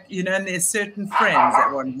getting back, you know, and there's certain friends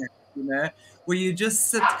that one has, you know, where you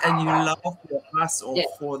just sit and you laugh your ass off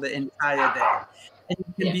for the entire day. And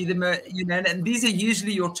you can be the, you know, and these are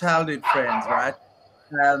usually your childhood friends, right?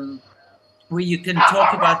 Where you can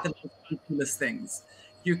talk about the ridiculous things.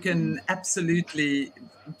 You can absolutely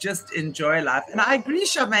just enjoy life. And I agree,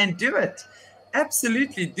 Charmaine, do it.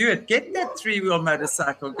 Absolutely do it. Get that 3-wheel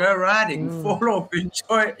motorcycle, go riding, fall off,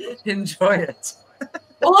 enjoy it.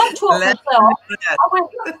 Well, I taught myself.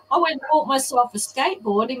 I went and bought myself a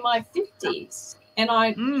skateboard in my 50s, and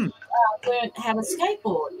I learned how to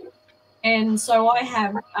skateboard. And so I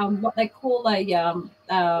have what they call a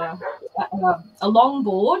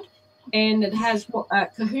longboard, and it has a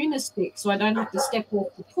kahuna stick, so I don't have to step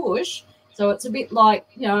off the push. So it's a bit like,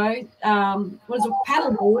 you know, was a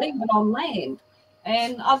paddle boarding, but on land.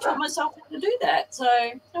 And I taught myself how to do that. So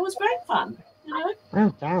it was great fun, you know.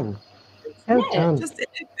 Well done. Well done. Just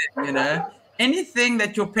anything, you know. Anything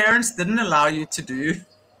that your parents didn't allow you to do,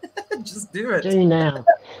 just do it. Do now.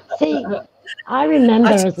 See, I remember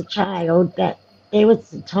as a child that there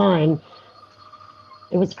was a time,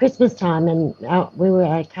 it was Christmas time, and we were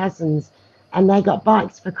our cousins, and they got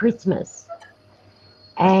bikes for Christmas.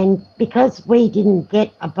 And because we didn't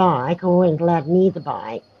get a bike or weren't allowed near the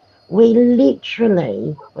bike, we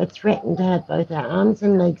literally were threatened to have both our arms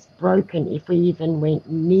and legs broken if we even went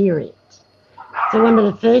near it. So one of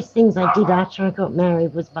the first things I did after I got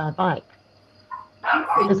married was buy a bike,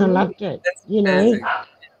 because I loved it, you know.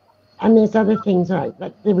 And there's other things like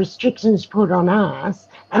the restrictions put on us,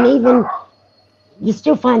 and even you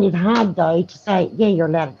still find it hard though to say, yeah, you're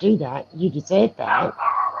allowed to do that, you deserve that.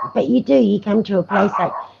 But you do, you come to a place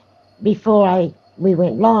like, before we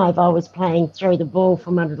went live, I was playing Throw the Ball for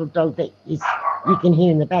my little dog that you can hear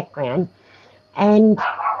in the background. And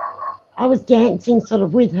I was dancing sort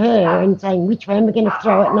of with her and saying, which way am I going to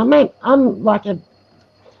throw it? And I'm like a,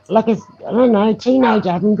 I don't know,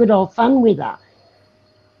 teenager having good old fun with her.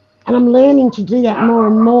 And I'm learning to do that more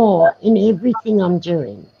and more in everything I'm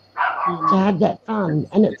doing, to have that fun.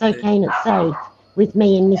 And it's okay and it's safe with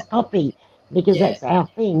me and Miss Poppy, because that's our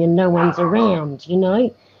thing and no one's around, you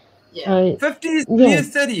know. So, 50 is the new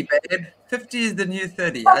 30, babe. 50 is the new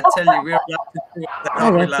 30. I tell you, we're about to do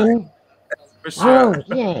that. That's for sure.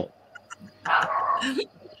 Oh, yeah.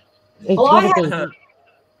 Well,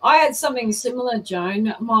 I had something similar,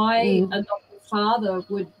 Joan. My adopted father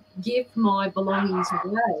would give my belongings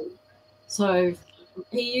away. So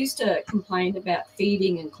he used to complain about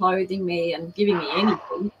feeding and clothing me and giving me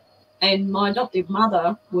anything. And my adoptive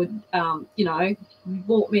mother would, you know,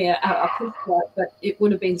 bought me a push bike, but it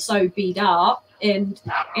would have been so beat up, and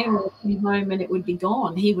anyway, come home and it would be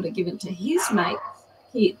gone. He would have given it to his mates'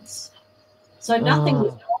 kids. So nothing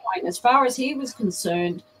was mine. As far as he was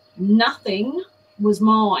concerned, nothing was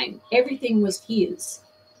mine. Everything was his.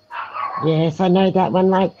 Yes, I know that one.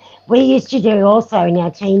 Like, we used to do also in our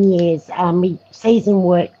teen years, we season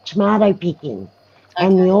work tomato picking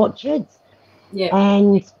and the orchards. Yeah.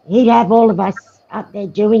 And he'd have all of us up there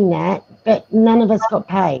doing that, but none of us got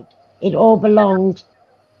paid. It all belonged.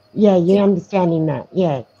 Yeah, you're understanding that.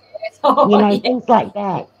 Yeah. Oh, you know, things like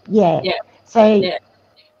that. Yeah. So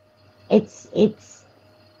it's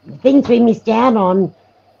things we missed out on.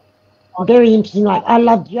 Very interesting. Like, I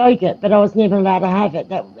loved yogurt, but I was never allowed to have it.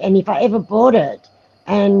 And if I ever bought it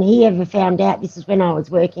and he ever found out, this is when I was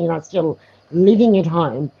working and I was still living at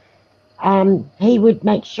home, he would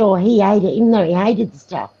make sure he ate it, even though he hated the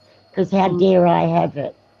stuff, because how dare I have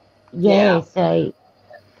it? Yeah, so,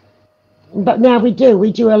 but now we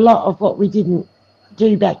do a lot of what we didn't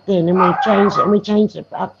do back then, and we've changed it, and we changed it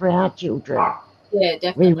up for our children. Yeah,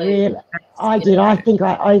 definitely. I did. I think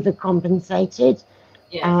I overcompensated.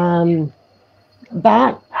 Yeah.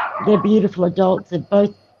 But they're beautiful adults. They're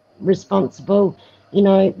both responsible, you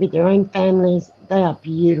know, with their own families. They are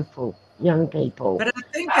beautiful young people. But I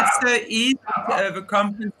think it's so easy to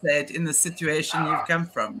overcompensate in the situation you've come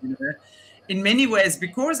from, you know. In many ways,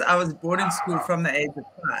 because I was boarding school from the age of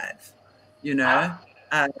 5, you know,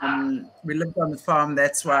 we lived on the farm.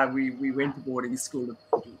 That's why we went to boarding school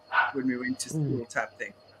when we went to school type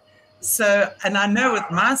thing. So, and I know with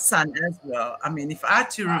my son as well, I mean, if I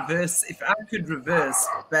could reverse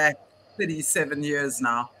back 37 years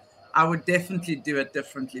now, I would definitely do it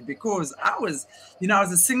differently, because I was, you know, I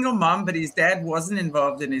was a single mom, but his dad wasn't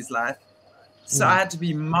involved in his life. So I had to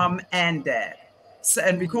be mom and dad. So,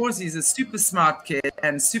 and because he's a super not kid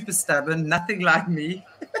and super stubborn, nothing like me.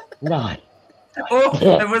 No.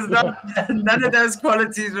 It was not, none of those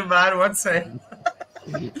qualities were mine whatsoever.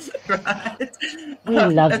 Right? We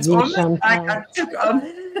love It's you, almost Chantelle. like I took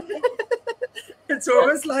on. It's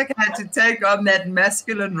almost like I had to take on that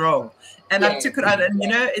masculine role, and I took it on. And you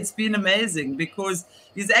know, it's been amazing because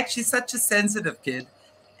he's actually such a sensitive kid,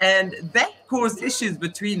 and that caused issues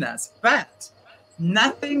between us. But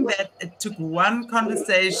nothing that it took one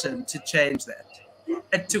conversation to change that.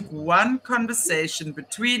 It took one conversation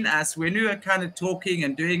between us when we were kind of talking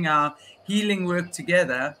and doing our healing work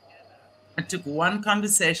together. It took one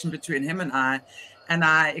conversation between him and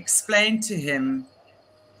I explained to him,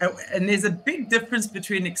 and there's a big difference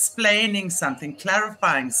between explaining something,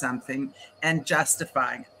 clarifying something, and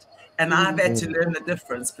justifying it. And I've had to learn the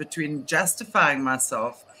difference between justifying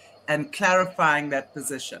myself and clarifying that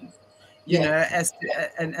position, you know, as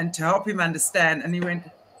to, and to help him understand. And he went,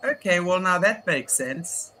 okay, well, now that makes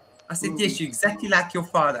sense. I said, yes, you're exactly like your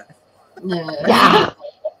father. Yeah.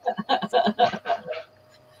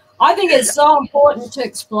 I think it's so important to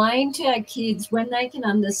explain to our kids when they can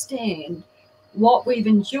understand what we've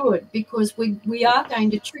endured, because we are going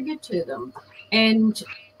to trigger to them. And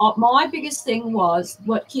my biggest thing was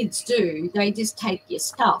what kids do, they just take your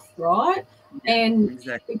stuff, right? And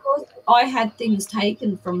because I had things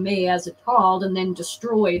taken from me as a child and then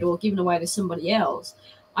destroyed or given away to somebody else,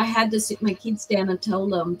 I had to sit my kids down and tell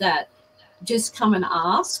them that just come and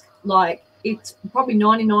ask. Like, it's probably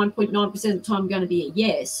 99.9% of the time going to be a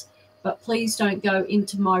yes, but please don't go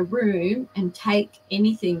into my room and take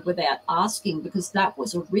anything without asking, because that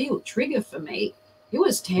was a real trigger for me. It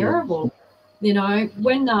was terrible. You know,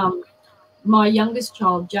 when my youngest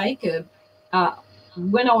child, Jacob,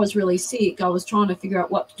 when I was really sick, I was trying to figure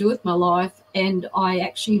out what to do with my life, and I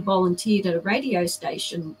actually volunteered at a radio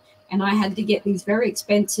station, and I had to get these very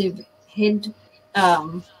expensive head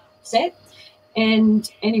set. And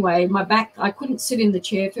anyway, my back, I couldn't sit in the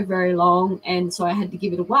chair for very long, and so I had to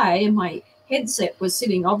give it away. And my headset was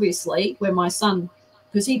sitting, obviously, where my son,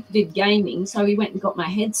 because he did gaming, so he went and got my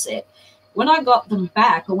headset. When I got them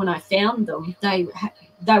back, or when I found them, they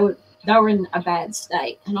were in a bad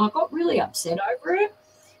state, and I got really upset over it.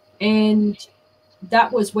 And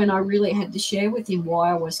that was when I really had to share with him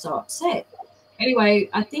why I was so upset. Anyway,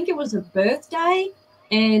 I think it was a birthday,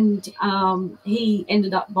 and he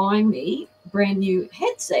ended up buying me a brand new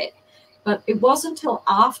headset. But it wasn't until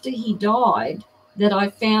after he died that I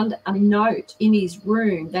found a note in his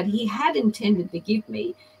room that he had intended to give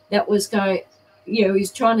me that was going, you know,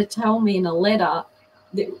 he's trying to tell me in a letter,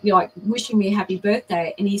 that, like, wishing me a happy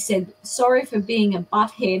birthday. And he said, sorry for being a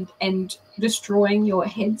butthead and destroying your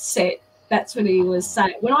headset. That's what he was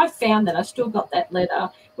saying. When I found that, I still got that letter.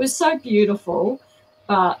 It was so beautiful.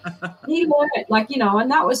 But he learned, like, you know,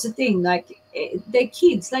 and that was the thing, like, they're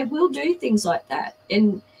kids, they will do things like that.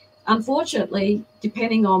 And unfortunately,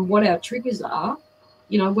 depending on what our triggers are,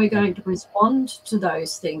 you know, we're going to respond to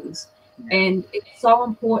those things. And it's so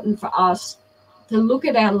important for us to look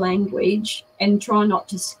at our language and try not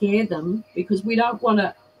to scare them, because we don't want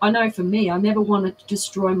to, I know for me, I never wanted to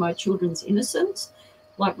destroy my children's innocence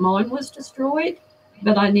like mine was destroyed,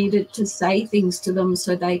 but I needed to say things to them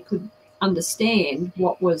so they could understand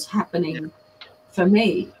what was happening for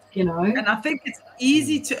me, you know. And I think it's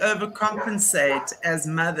easy to overcompensate as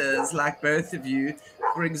mothers, like both of you,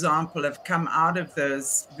 for example, have come out of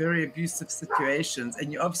those very abusive situations,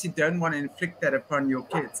 and you obviously don't want to inflict that upon your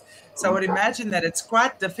kids. So I would imagine that it's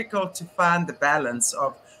quite difficult to find the balance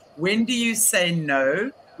of when do you say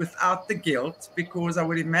no without the guilt, because I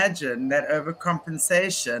would imagine that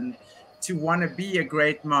overcompensation to want to be a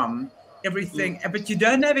great mom, everything, but you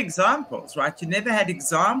don't have examples, right? You never had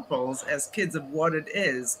examples as kids of what it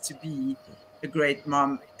is to be a great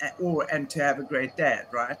mom and to have a great dad,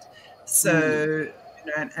 right? So, you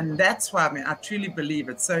know, and that's why, I mean, I truly believe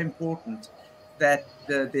it's so important that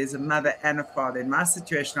there's a mother and a father. In my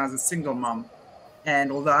situation, I was a single mom,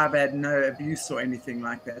 and although I've had no abuse or anything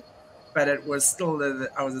like that, but it was still,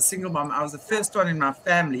 I was a single mom. I was the first one in my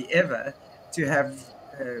family ever to have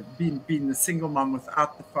been the single mom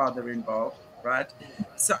without the father involved, right?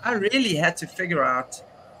 So I really had to figure out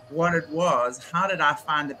what it was. How did I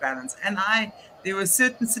find the balance? And there were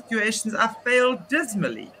certain situations I failed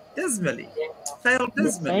dismally. Failed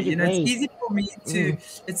dismally. You know, it's easy for me to.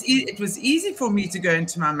 It was easy for me to go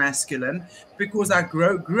into my masculine because I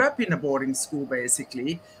grew up in a boarding school,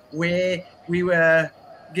 basically, where we were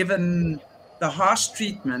given the harsh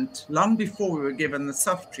treatment long before we were given the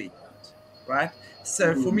soft treatment, right?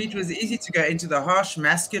 So for me, it was easy to go into the harsh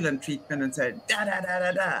masculine treatment and say, da, da, da,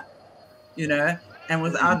 da, da, you know, and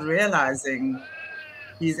without realizing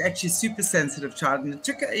he's actually a super sensitive child. And it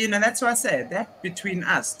took, you know, that's why I say that between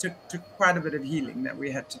us took quite a bit of healing that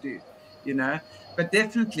we had to do. you know. But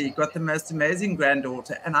definitely got the most amazing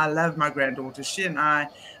granddaughter, and I love my granddaughter. She and I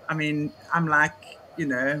mean, I'm like, you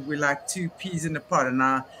know, we're like two peas in a pod, and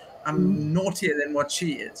I'm naughtier than what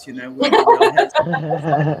she is, you know. We'll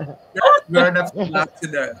have grown up enough to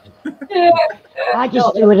know. I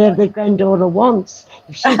just do whatever the granddaughter wants.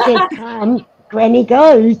 If she says come, Granny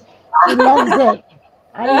goes. She loves it.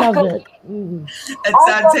 I love it. And so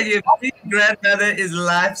I tell you, being a grandmother is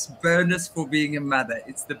life's bonus for being a mother.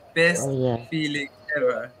 It's the best feeling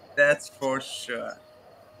ever. That's for sure.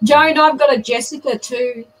 Joan, I've got a Jessica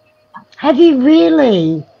too. Have you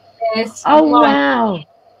really? Yes. Oh, wow.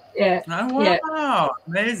 Yeah. Oh, wow. Yeah.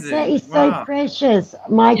 Amazing. That is so precious.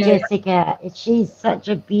 My Jessica, she's such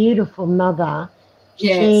a beautiful mother.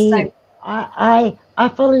 Yes. I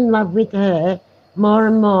fall in love with her more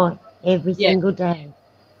and more every single day.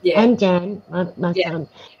 Yeah. And Dan, my son.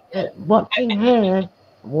 But watching her,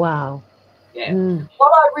 wow. Yeah.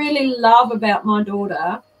 What I really love about my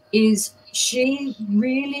daughter is she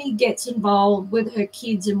really gets involved with her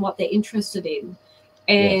kids and what they're interested in.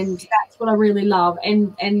 And that's what I really love.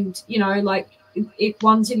 And you know, like if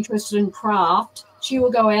one's interested in craft, she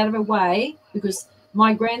will go out of her way, because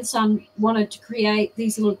my grandson wanted to create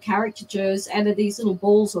these little caricatures out of these little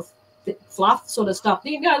balls of fluff sort of stuff.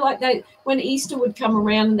 You know, like when Easter would come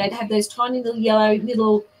around and they'd have those tiny little yellow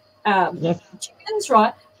little chickens,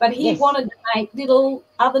 right? But he wanted to make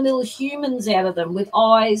other little humans out of them with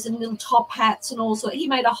eyes and little top hats and all. So he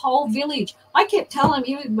made a whole village. I kept telling him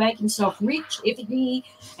he would make himself rich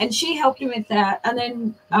and she helped him with that. And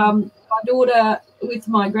then my daughter with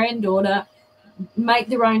my granddaughter make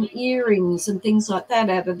their own earrings and things like that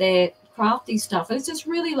out of their crafty stuff. It's just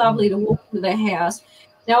really lovely to walk into their house.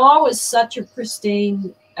 Now, I was such a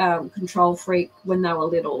pristine control freak when they were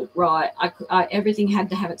little, right? Everything had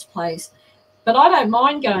to have its place. But I don't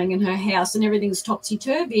mind going in her house and everything's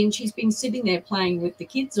topsy-turvy and she's been sitting there playing with the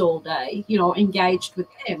kids all day, you know, engaged with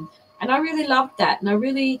them. And I really loved that. And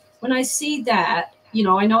when I see that, you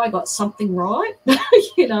know I got something right,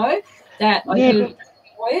 you know, that I do enjoy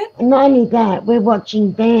it. And not only that, we're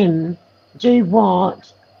watching them do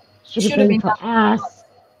what should have been for us.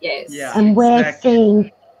 Yes. Yeah, and we're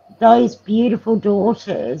seeing those beautiful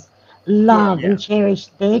daughters love and cherish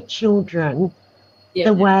their children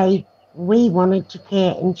the way we wanted to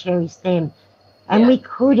care and cherish them. And we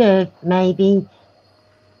could have maybe,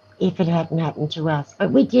 if it hadn't happened to us.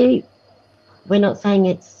 But we do. We're not saying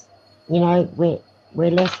it's, you know,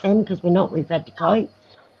 we're less than, because we're not. We've had to cope.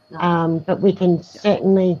 No. But we can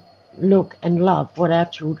certainly look and love what our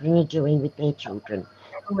children are doing with their children.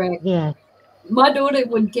 Correct. Yeah. My daughter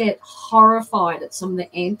would get horrified at some of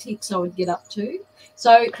the antics I would get up to.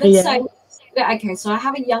 So let's say, okay, so I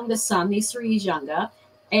have a younger son. He's 3 years younger.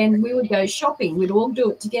 And we would go shopping. We'd all do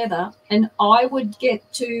it together. And I would get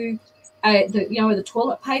to, where the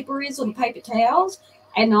toilet paper is or the paper towels.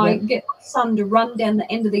 And I'd get my son to run down the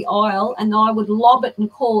end of the aisle. And I would lob it and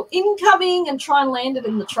call incoming and try and land it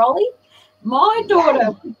in the trolley. My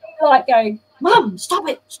daughter would be like going, Mum, stop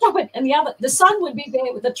it. And the son would be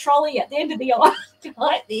there with the trolley at the end of the aisle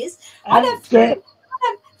like this. I'd have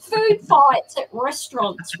food fights at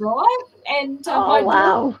restaurants, right? And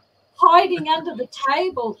wow. Hiding under the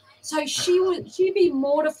table, so she'd be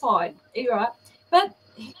mortified, right? But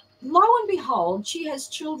lo and behold, she has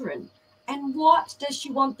children, and what does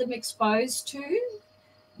she want them exposed to?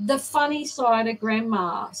 The funny side of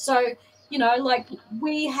grandma. So you know, like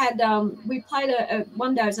we had we played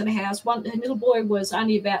one day I was at a house. Her little boy was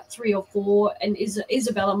only about 3 or 4, and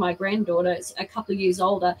Isabella, my granddaughter, is a couple of years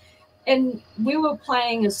older, and we were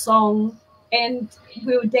playing a song. And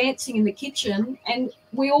we were dancing in the kitchen, and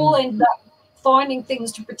we all ended up finding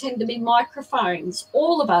things to pretend to be microphones,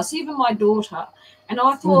 all of us, even my daughter. And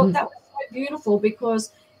I thought that was so beautiful,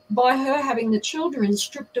 because by her having the children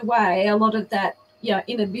stripped away a lot of that,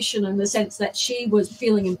 inhibition, in the sense that she was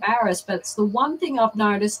feeling embarrassed. But it's the one thing I've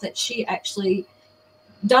noticed that she actually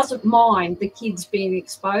doesn't mind the kids being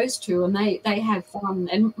exposed to, and they have fun.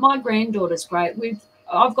 And my granddaughter's great.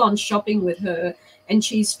 I've gone shopping with her, and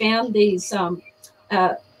she's found these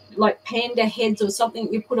like panda heads or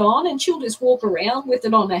something you put on, and she'll just walk around with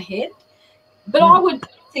it on her head. But I would do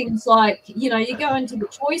things like, you go into the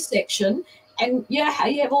toy section, and you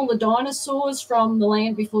have all the dinosaurs from the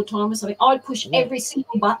Land Before Time or something. I'd push every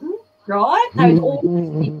single button, right? They'd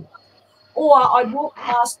all, or I'd walk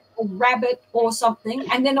past a rabbit or something,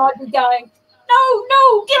 and then I'd be going,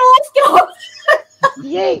 no, get off.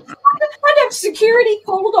 Yeah. I'd have security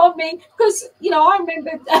called on me, because, I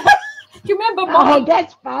remember, do you remember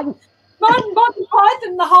that's fun. Monty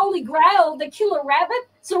Python, the Holy Grail, the killer rabbit?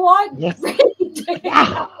 So I'd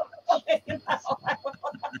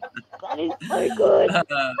that is so good.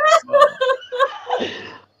 Well,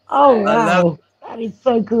 Oh, wow. That is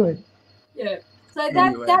so good. Yeah. So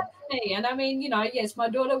Anyway. that's me. And I mean, you know, yes, my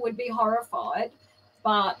daughter would be horrified,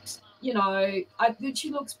 but you know, she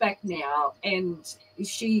looks back now and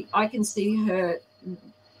I can see her.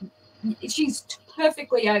 She's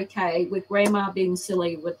perfectly okay with grandma being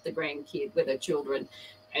silly with the grandkid, with her children.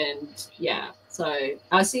 And yeah, so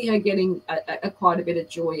I see her getting quite a bit of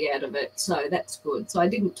joy out of it. So that's good. So I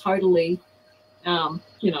didn't totally,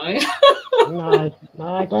 you know. No,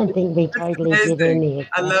 I don't think we totally did any of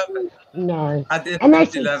that. I love it. No. I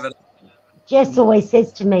definitely love it. Jess always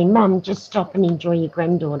says to me, Mum, just stop and enjoy your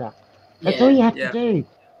granddaughter. That's all you have to do,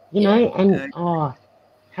 you know, and oh,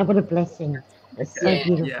 what a blessing. It's so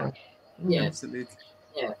beautiful. Yeah, absolutely.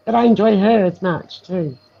 Yeah. But I enjoy her as much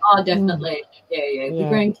too. Oh, definitely. Yeah. The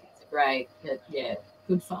grandkids are great. But yeah,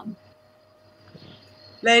 good fun.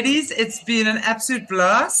 Ladies, it's been an absolute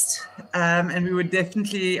blast. And we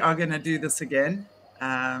definitely are going to do this again.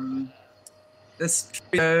 This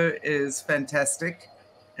trio is fantastic.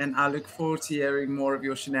 And I look forward to hearing more of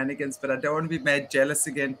your shenanigans, but I don't want to be made jealous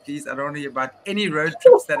again, please. I don't want to hear about any road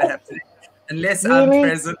trips that are happening unless I'm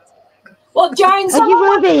present. Well, Jones, you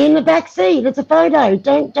will be in the back seat. It's a photo.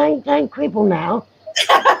 Don't quibble now.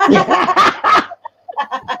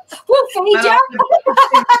 We'll feed you.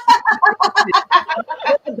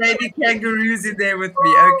 Baby kangaroos in there with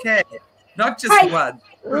me, okay? Not just one.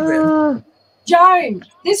 Joan,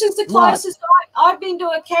 this is the closest I've been to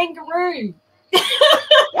a kangaroo.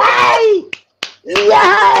 Yay!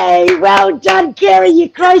 Yay! Well done, KERRI. You're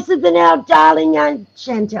closer than our darling Aunt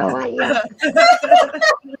Chantelle, aren't you?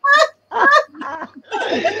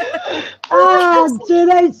 Oh, dear,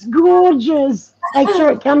 that's gorgeous. Make sure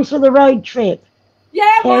it comes for the road trip.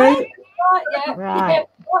 Yeah, KERRI? Right.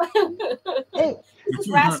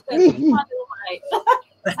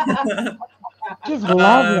 Just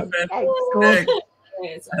love it. That's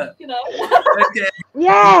gorgeous. You know. Okay.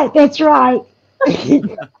 Yeah, that's right.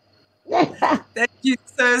 Thank you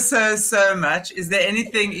so much. Is there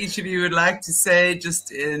anything each of you would like to say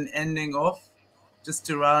just in ending off, just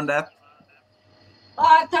to round up?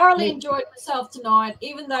 I thoroughly enjoyed myself tonight,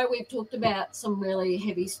 even though we've talked about some really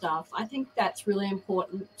heavy stuff. I think that's really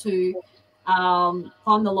important to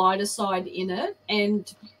find the lighter side in it.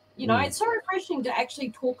 And, you know, it's so refreshing to actually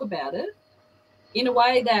talk about it in a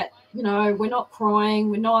way that, you know, we're not crying,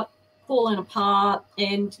 we're not falling apart.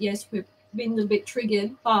 And, yes, we've been a little bit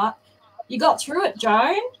triggered, but you got through it,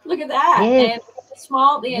 Joan. Look at that. Yes. And the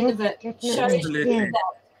smile at the end of it Definitely. shows you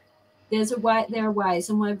that there are ways,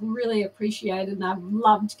 and I've really appreciated and I've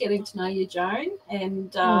loved getting to know you, Joan.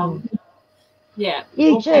 And yeah.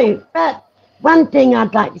 You too. But one thing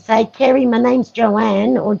I'd like to say, KERRI, my name's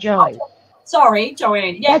Joanne or Jo. Sorry,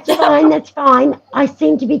 Joanne. Yeah. That's fine. I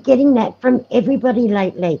seem to be getting that from everybody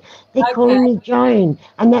lately. They're calling me Joan,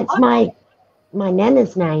 and that's my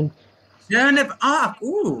nana's name. Joan of Arc.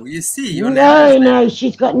 Ooh, you see. No,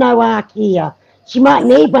 she's got no arc here. She might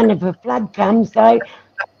need one if a flood comes, though.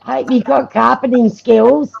 Hope you've got carpeting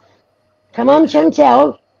skills. Come on,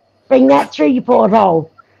 Chantelle. Bring that through your porthole.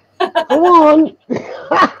 Go on.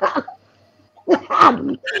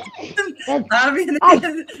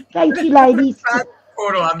 Thank you, ladies.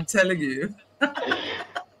 Portal, I'm telling you.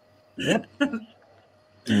 Yep.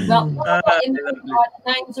 Well,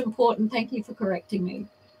 name's important. Thank you for correcting me.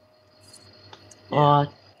 Oh,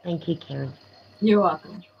 thank you, KERRI. You're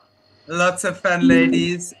welcome. Lots of fun,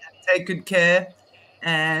 ladies. Take good care.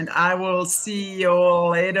 And I will see you all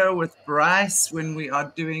later with Bryce when we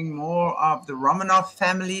are doing more of the Romanov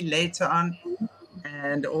family later on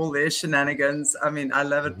and all their shenanigans. I mean, I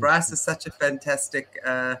love it. Bryce is such a fantastic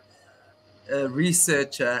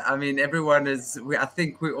researcher. I mean, everyone is, I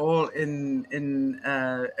think we're all in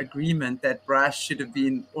agreement that Bryce should have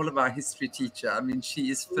been all of our history teacher. I mean, she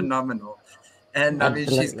is phenomenal. And I mean,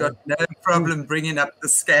 she's got no problem bringing up the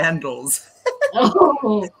scandals.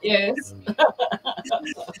 Oh, yes.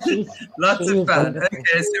 Lots of fun.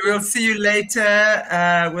 Okay, so we'll see you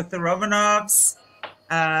later with the Romanovs.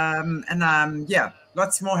 Yeah,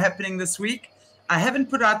 lots more happening this week. I haven't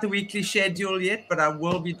put out the weekly schedule yet, but I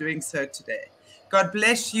will be doing so today. God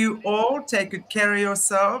bless you all. Take good care of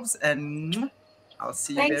yourselves, and I'll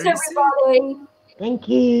see you very soon. Thanks, everybody. Thank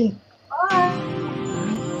you. Bye.